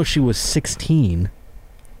 We didn't know she was 16.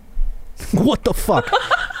 What the fuck?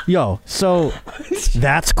 Yo, so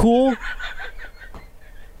that's cool?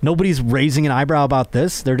 Nobody's raising an eyebrow about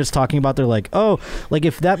this? They're just talking about, they're like, oh, like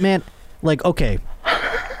if that man, like, okay.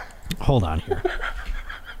 Hold on here.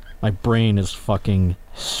 My brain is fucking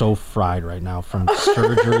so fried right now from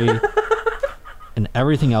surgery and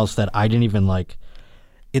everything else that I didn't even like.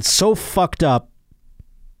 It's so fucked up.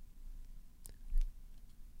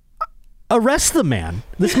 Arrest the man.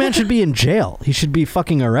 This man should be in jail. He should be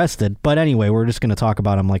fucking arrested. But anyway, we're just going to talk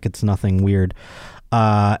about him like it's nothing weird.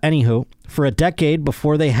 Anywho, for a decade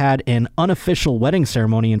before they had an unofficial wedding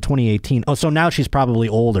ceremony in 2018. Oh, so now she's probably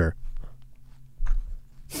older.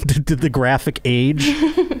 Did the graphic age?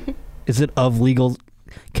 Is it of legal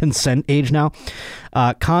consent age now?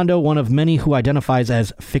 Kondo, one of many who identifies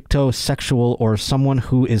as fictosexual or someone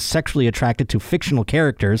who is sexually attracted to fictional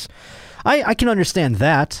characters. I can understand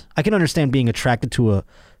that. I can understand being attracted to a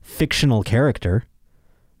fictional character.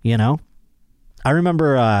 You know? I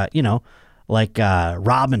remember, like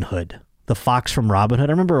Robin Hood. The fox from Robin Hood.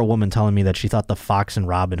 I remember a woman telling me that she thought the fox in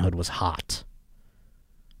Robin Hood was hot.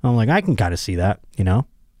 I'm like, I can kind of see that, you know?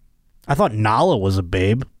 I thought Nala was a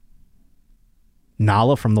babe.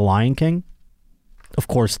 Nala from The Lion King. Of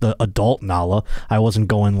course, the adult Nala. I wasn't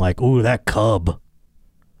going like, ooh, that cub.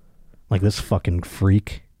 Like this fucking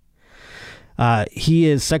freak. He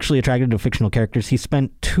is sexually attracted to fictional characters. He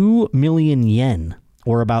spent 2 million yen,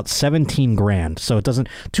 or about 17 grand. So it doesn't...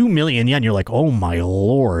 2 million yen, you're like, oh my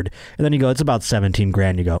lord. And then you go, it's about 17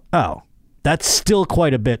 grand. You go, oh, that's still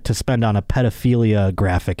quite a bit to spend on a pedophilia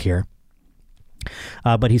graphic here.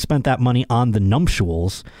 But he spent that money on the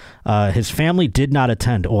nuptials. His family did not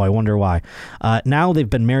attend. Oh, I wonder why. Now they've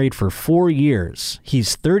been married for 4 years.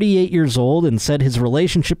 He's 38 years old and said his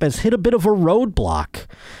relationship has hit a bit of a roadblock.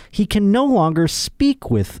 He can no longer speak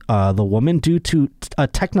with the woman due to a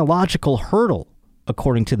technological hurdle,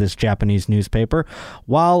 according to this Japanese newspaper.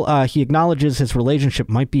 While he acknowledges his relationship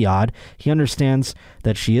might be odd, he understands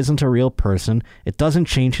that she isn't a real person. It doesn't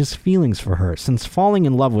change his feelings for her. Since falling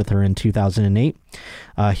in love with her in 2008,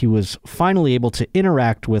 he was finally able to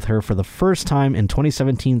interact with her for the first time in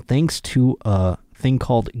 2017 thanks to a thing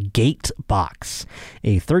called Gatebox,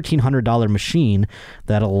 a $1,300 machine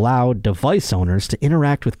that allowed device owners to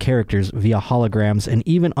interact with characters via holograms and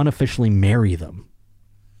even unofficially marry them.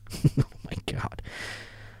 Oh my God.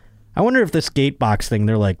 I wonder if this Gatebox thing,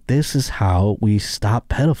 they're like, this is how we stop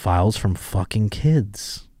pedophiles from fucking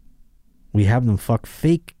kids. We have them fuck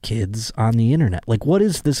fake kids on the internet. Like, what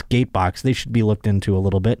is this Gatebox? They should be looked into a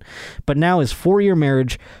little bit. But now his 4-year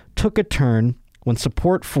marriage took a turn when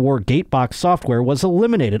support for Gatebox software was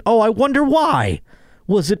eliminated. Oh, I wonder why.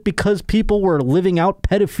 Was it because people were living out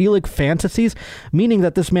pedophilic fantasies? Meaning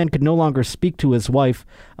that this man could no longer speak to his wife,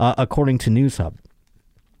 according to NewsHub.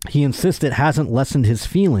 He insists it hasn't lessened his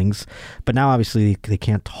feelings, but now obviously they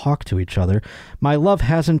can't talk to each other. My love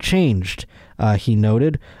hasn't changed, he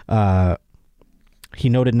noted. Which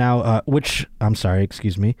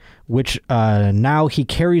now he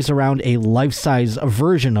carries around a life-size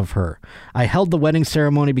version of her. I held the wedding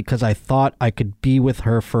ceremony because I thought I could be with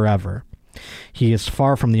her forever. He is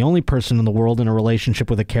far from the only person in the world in a relationship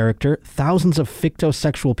with a character. Thousands of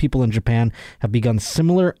fictosexual people in Japan have begun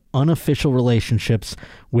similar unofficial relationships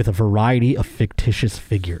with a variety of fictitious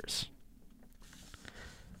figures.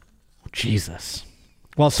 Jesus.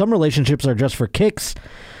 While some relationships are just for kicks,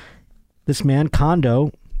 this man,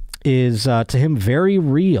 Kondo, is to him very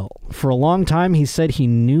real. For a long time, he said he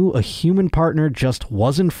knew a human partner just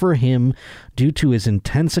wasn't for him due to his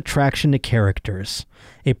intense attraction to characters.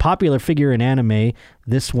 A popular figure in anime,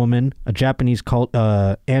 this woman, Japanese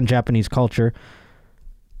culture,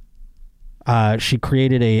 she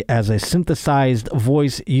created as a synthesized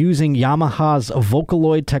voice using Yamaha's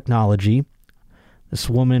Vocaloid technology. This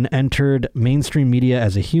woman entered mainstream media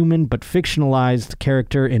as a human, but fictionalized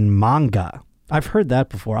character in manga. I've heard that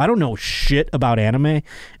before. I don't know shit about anime,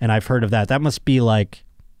 and I've heard of that. That must be like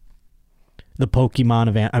the Pokemon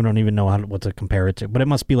of I don't even know what to compare it to, but it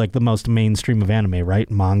must be like the most mainstream of anime, right?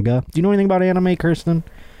 Manga. Do you know anything about anime, Kirsten?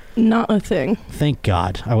 Not a thing. Thank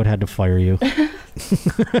God. I would have had to fire you.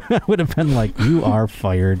 I would have been like, you are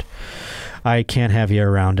fired. I can't have you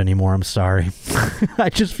around anymore. I'm sorry. I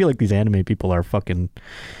just feel like these anime people are fucking...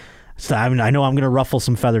 So, I mean, I know I'm going to ruffle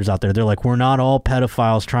some feathers out there. They're like, we're not all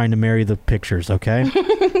pedophiles trying to marry the pictures, okay?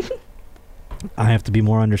 I have to be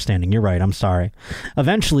more understanding. You're right. I'm sorry.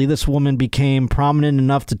 Eventually, this woman became prominent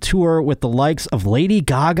enough to tour with the likes of Lady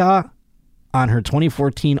Gaga on her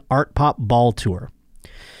 2014 Art Pop Ball Tour.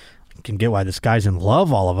 You can get why this guy's in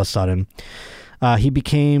love all of a sudden. He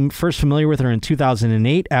became first familiar with her in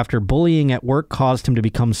 2008 after bullying at work caused him to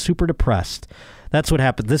become super depressed. That's what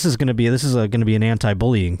happened. This is going to be an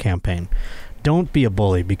anti-bullying campaign. Don't be a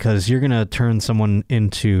bully, because you're going to turn someone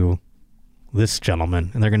into this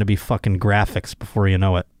gentleman, and they're going to be fucking graphics before you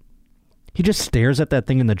know it. He just stares at that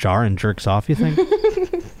thing in the jar and jerks off, you think?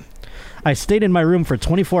 I stayed in my room for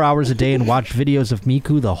 24 hours a day and watched videos of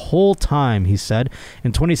Miku the whole time, he said.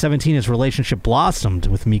 In 2017, his relationship blossomed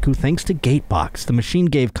with Miku thanks to Gatebox. The machine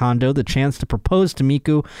gave Kondo the chance to propose to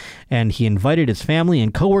Miku, and he invited his family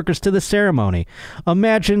and coworkers to the ceremony.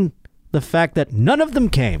 Imagine the fact that none of them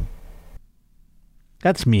came.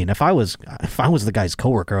 That's mean. If I was the guy's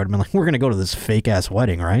coworker, I'd have been like, we're going to go to this fake-ass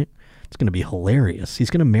wedding, right? It's going to be hilarious.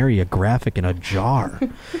 He's going to marry a graphic in a jar.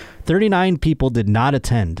 39 people did not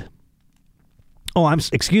attend.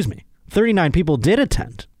 Excuse me. 39 people did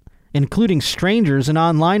attend, including strangers and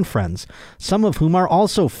online friends, some of whom are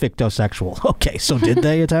also fictosexual. Okay, so did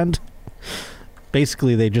they attend?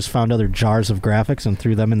 Basically, they just found other jars of graphics and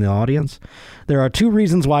threw them in the audience. There are two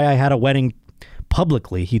reasons why I had a wedding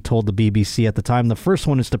publicly, he told the BBC at the time. The first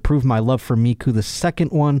one is to prove my love for Miku. The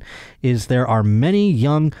second one is there are many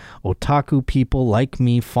young otaku people like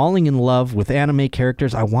me falling in love with anime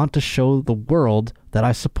characters. I want to show the world that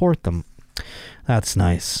I support them. That's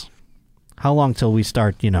nice. How long till we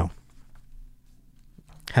start, having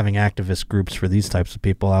activist groups for these types of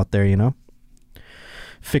people out there,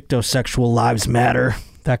 Fictosexual lives matter,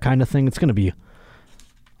 that kind of thing. It's going to be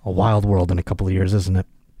a wild world in a couple of years, isn't it?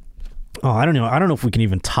 Oh, I don't know. I don't know if we can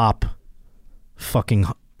even top fucking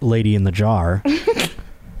Lady in the Jar,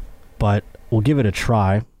 but we'll give it a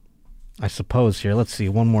try, I suppose. Here, let's see.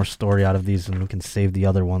 One more story out of these and we can save the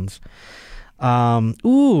other ones.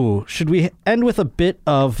 Should we end with a bit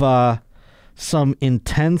of some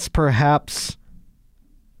intense, perhaps?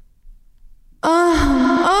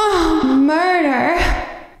 Murder.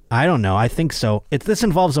 I don't know. I think so. This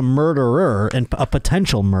involves a murderer and a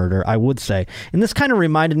potential murder, I would say. And this kind of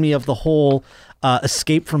reminded me of the whole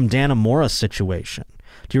Escape from Dannemora situation.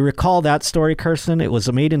 Do you recall that story, Kirsten? It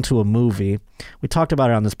was made into a movie. We talked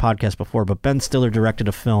about it on this podcast before, but Ben Stiller directed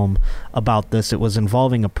a film about this. It was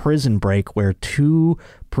involving a prison break where two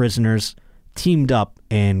prisoners teamed up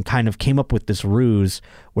and kind of came up with this ruse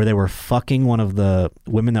where they were fucking one of the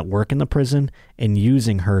women that work in the prison and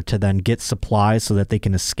using her to then get supplies so that they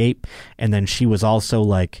can escape. And then she was also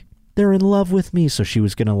like, they're in love with me. So she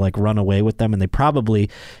was going to like run away with them. And they probably,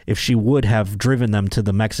 if she would have driven them to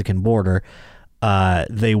the Mexican border,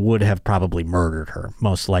 they would have probably murdered her,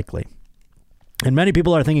 most likely. And many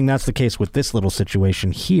people are thinking that's the case with this little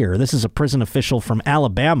situation here. This is a prison official from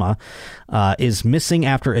Alabama is missing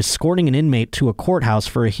after escorting an inmate to a courthouse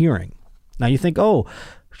for a hearing. Now you think, oh,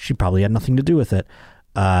 she probably had nothing to do with it.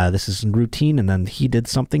 This is routine, and then he did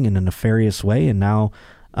something in a nefarious way, and now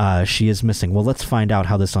She is missing. Well, let's find out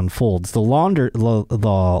how this unfolds. The Lauderdale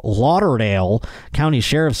County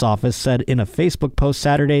Sheriff's Office said in a Facebook post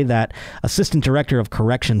Saturday that Assistant Director of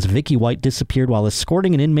Corrections Vicky White disappeared while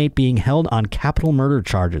escorting an inmate being held on capital murder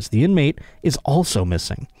charges. The inmate is also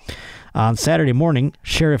missing. On Saturday morning,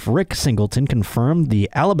 Sheriff Rick Singleton confirmed the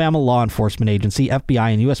Alabama Law Enforcement Agency,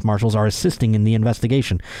 FBI, and U.S. Marshals are assisting in the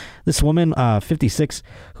investigation. This woman, 56,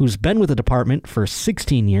 who's been with the department for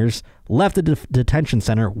 16 years, left the detention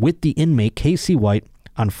center with the inmate, Casey White,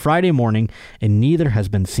 on Friday morning, and neither has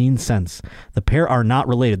been seen since. The pair are not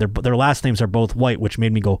related. Their last names are both White, which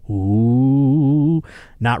made me go, ooh,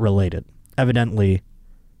 not related. Evidently,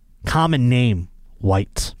 common name,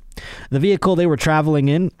 White. The vehicle they were traveling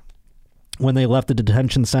in when they left the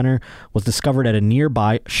detention center was discovered at a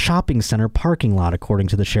nearby shopping center parking lot, according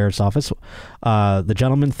to the sheriff's office. The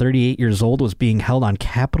gentleman, 38 years old, was being held on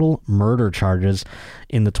capital murder charges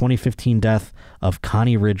in the 2015 death of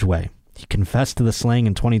Connie Ridgway. He confessed to the slaying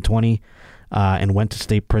in 2020 and went to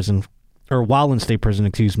state prison, or while in state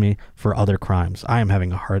prison, for other crimes. I am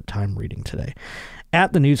having a hard time reading today.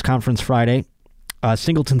 At the news conference Friday,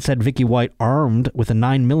 Singleton said Vicky White, armed with a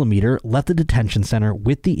 9mm, left the detention center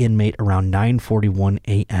with the inmate around 9:41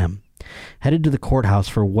 a.m., headed to the courthouse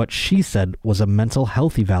for what she said was a mental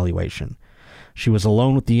health evaluation. She was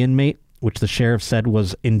alone with the inmate, which the sheriff said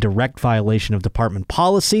was in direct violation of department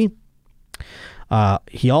policy.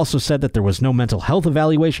 He also said that there was no mental health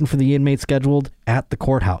evaluation for the inmate scheduled at the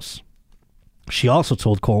courthouse. She also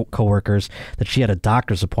told co-workers that she had a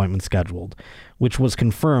doctor's appointment scheduled, which was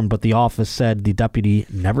confirmed, but the office said the deputy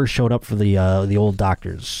never showed up for the old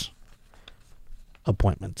doctor's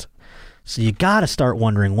appointment. So you got to start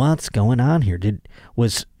wondering what's going on here.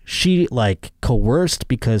 Was she like coerced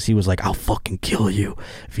because he was like, I'll fucking kill you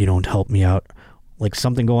if you don't help me out? Like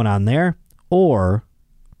something going on there? Or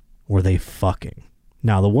were they fucking?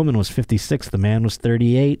 Now, the woman was 56. The man was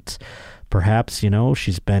 38. Perhaps,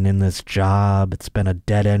 she's been in this job. It's been a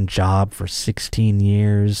dead-end job for 16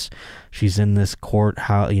 years. She's in this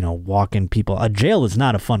courthouse, walking people. A jail is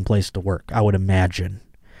not a fun place to work, I would imagine,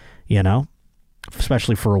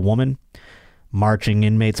 especially for a woman, marching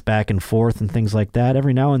inmates back and forth and things like that.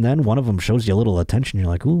 Every now and then, one of them shows you a little attention. You're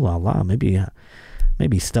like, ooh, la la, maybe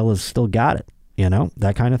Stella's still got it,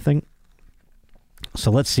 that kind of thing. So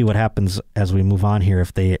let's see what happens as we move on here,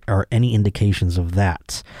 if there are any indications of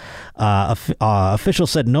that.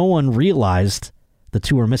 Officials said no one realized the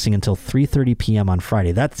two were missing until 3:30 p.m. on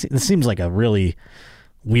Friday. This seems like a really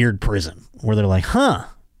weird prison where they're like,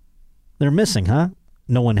 they're missing, huh?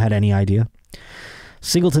 No one had any idea.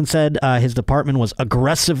 Singleton said his department was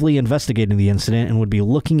aggressively investigating the incident and would be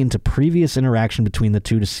looking into previous interaction between the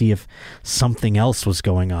two to see if something else was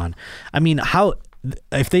going on. I mean,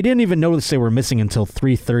 if they didn't even notice they were missing until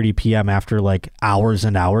 3:30 p.m. after like hours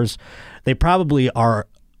and hours, they probably are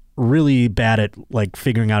really bad at like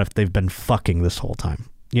figuring out if they've been fucking this whole time.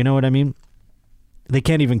 You know what I mean? They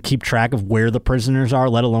can't even keep track of where the prisoners are,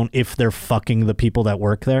 let alone if they're fucking the people that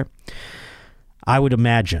work there. I would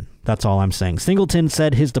imagine. That's all I'm saying. Singleton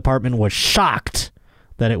said his department was shocked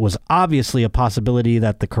that it was obviously a possibility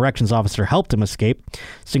that the corrections officer helped him escape.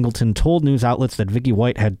 Singleton told news outlets that Vicky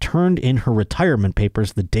White had turned in her retirement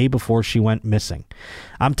papers the day before she went missing.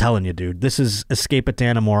 I'm telling you, dude, this is Escape at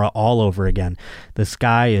Dannemora all over again. This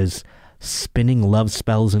guy is spinning love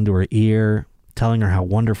spells into her ear, telling her how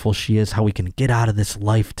wonderful she is, how we can get out of this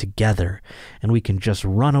life together, and we can just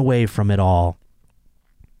run away from it all.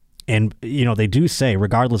 And, they do say,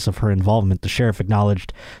 regardless of her involvement, the sheriff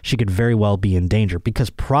acknowledged she could very well be in danger because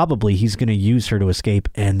probably he's going to use her to escape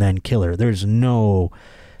and then kill her.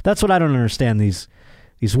 That's what I don't understand. These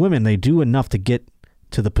women, they do enough to get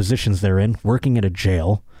to the positions they're in, working at a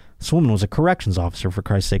jail. This woman was a corrections officer, for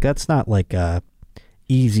Christ's sake. That's not like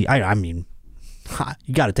easy. I mean,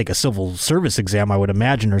 you got to take a civil service exam, I would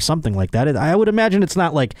imagine, or something like that. I would imagine it's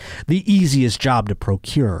not like the easiest job to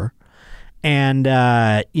procure. And,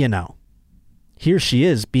 here she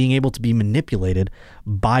is being able to be manipulated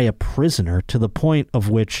by a prisoner to the point of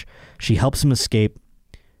which she helps him escape,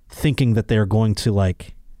 thinking that they're going to,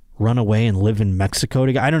 like, run away and live in Mexico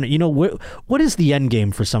together. I don't know. What is the end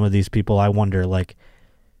game for some of these people? I wonder, like,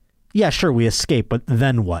 yeah, sure, we escape, but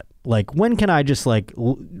then what? Like, when can I just, like,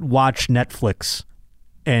 watch Netflix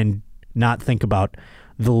and not think about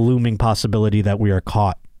the looming possibility that we are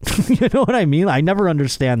caught? You know what I mean? I never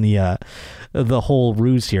understand the whole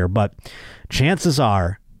ruse here, but chances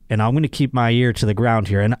are, and I'm going to keep my ear to the ground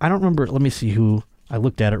here, and I don't remember, let me see who, I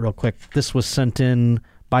looked at it real quick. This was sent in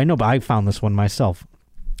by, but I found this one myself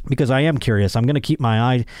because I am curious. I'm going to keep my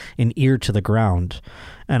eye and ear to the ground,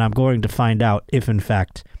 and I'm going to find out if, in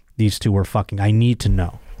fact, these two were fucking. I need to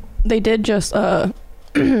know. They did just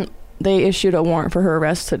they issued a warrant for her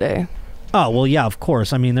arrest today. Oh, well, yeah, of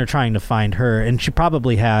course. I mean, they're trying to find her, and she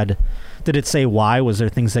probably had. Did it say why? Was there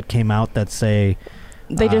things that came out that say?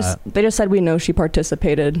 They just said we know she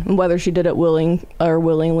participated, and whether she did it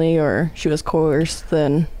willingly or she was coerced.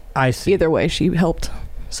 Then I see. Either way, she helped.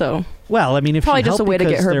 So well, I mean, if probably she just a way to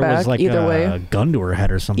get her there back. Was like either a way, gun to her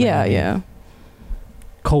head or something. Yeah, yeah.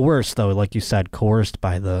 Coerced, though, like you said, coerced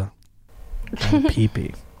by the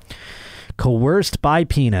pee-pee. Coerced by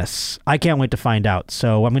penis. I can't wait to find out.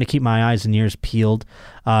 So I'm going to keep my eyes and ears peeled.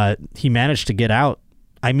 He managed to get out.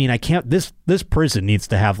 I mean, I can't. This prison needs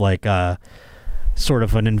to have like a sort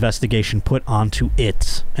of an investigation put onto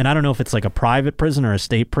it. And I don't know if it's like a private prison or a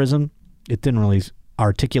state prison. It didn't really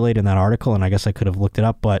articulate in that article, and I guess I could have looked it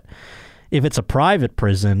up. But if it's a private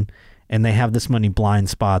prison and they have this many blind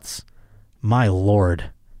spots, my lord.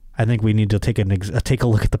 I think we need to take a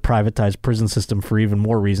look at the privatized prison system for even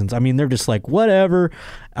more reasons. I mean, they're just like, whatever.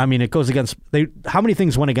 I mean, it goes against... how many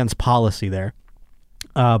things went against policy there?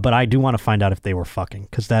 But I do want to find out if they were fucking,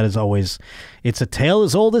 because that is always... It's a tale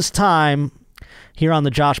as old as time here on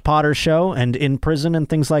the Josh Potter Show and in prison and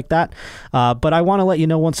things like that. But I want to let you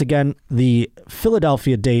know once again, the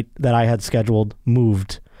Philadelphia date that I had scheduled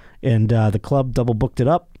moved, and the club double booked it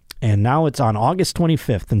up. And now it's on August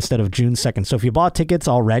 25th instead of June 2nd. So if you bought tickets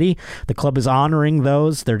already, the club is honoring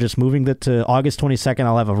those. They're just moving it to August 22nd.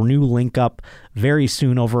 I'll have a new link up very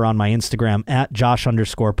soon over on my Instagram at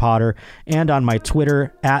Josh_Potter and on my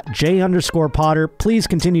Twitter at J_Potter. Please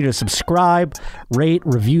continue to subscribe, rate,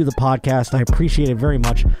 review the podcast. I appreciate it very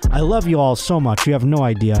much. I love you all so much. You have no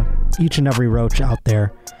idea. Each and every roach out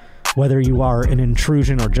there, whether you are an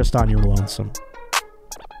intrusion or just on your lonesome.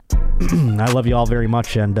 I love you all very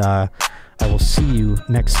much, and I will see you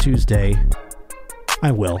next Tuesday.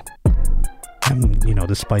 I will.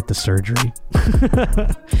 Despite the surgery.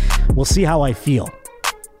 We'll see how I feel.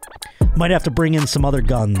 Might have to bring in some other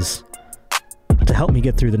guns to help me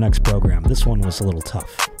get through the next program. This one was a little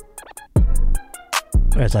tough,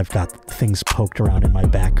 as I've got things poked around in my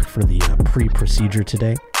back for the pre-procedure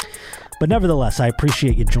today. But nevertheless, I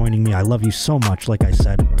appreciate you joining me. I love you so much. Like I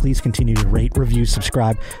said, please continue to rate, review,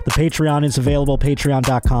 subscribe. The Patreon is available,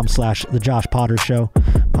 patreon.com/The Josh Potter Show.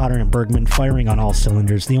 Potter and Bergman firing on all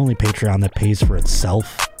cylinders. The only Patreon that pays for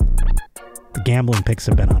itself. The gambling picks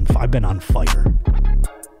have been on. I've been on fire.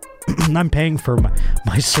 I'm paying for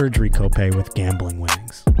my surgery copay with gambling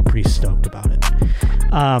winnings. I'm pretty stoked about it.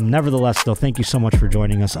 Nevertheless, though, thank you so much for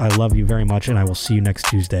joining us. I love you very much, and I will see you next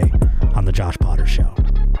Tuesday on The Josh Potter Show.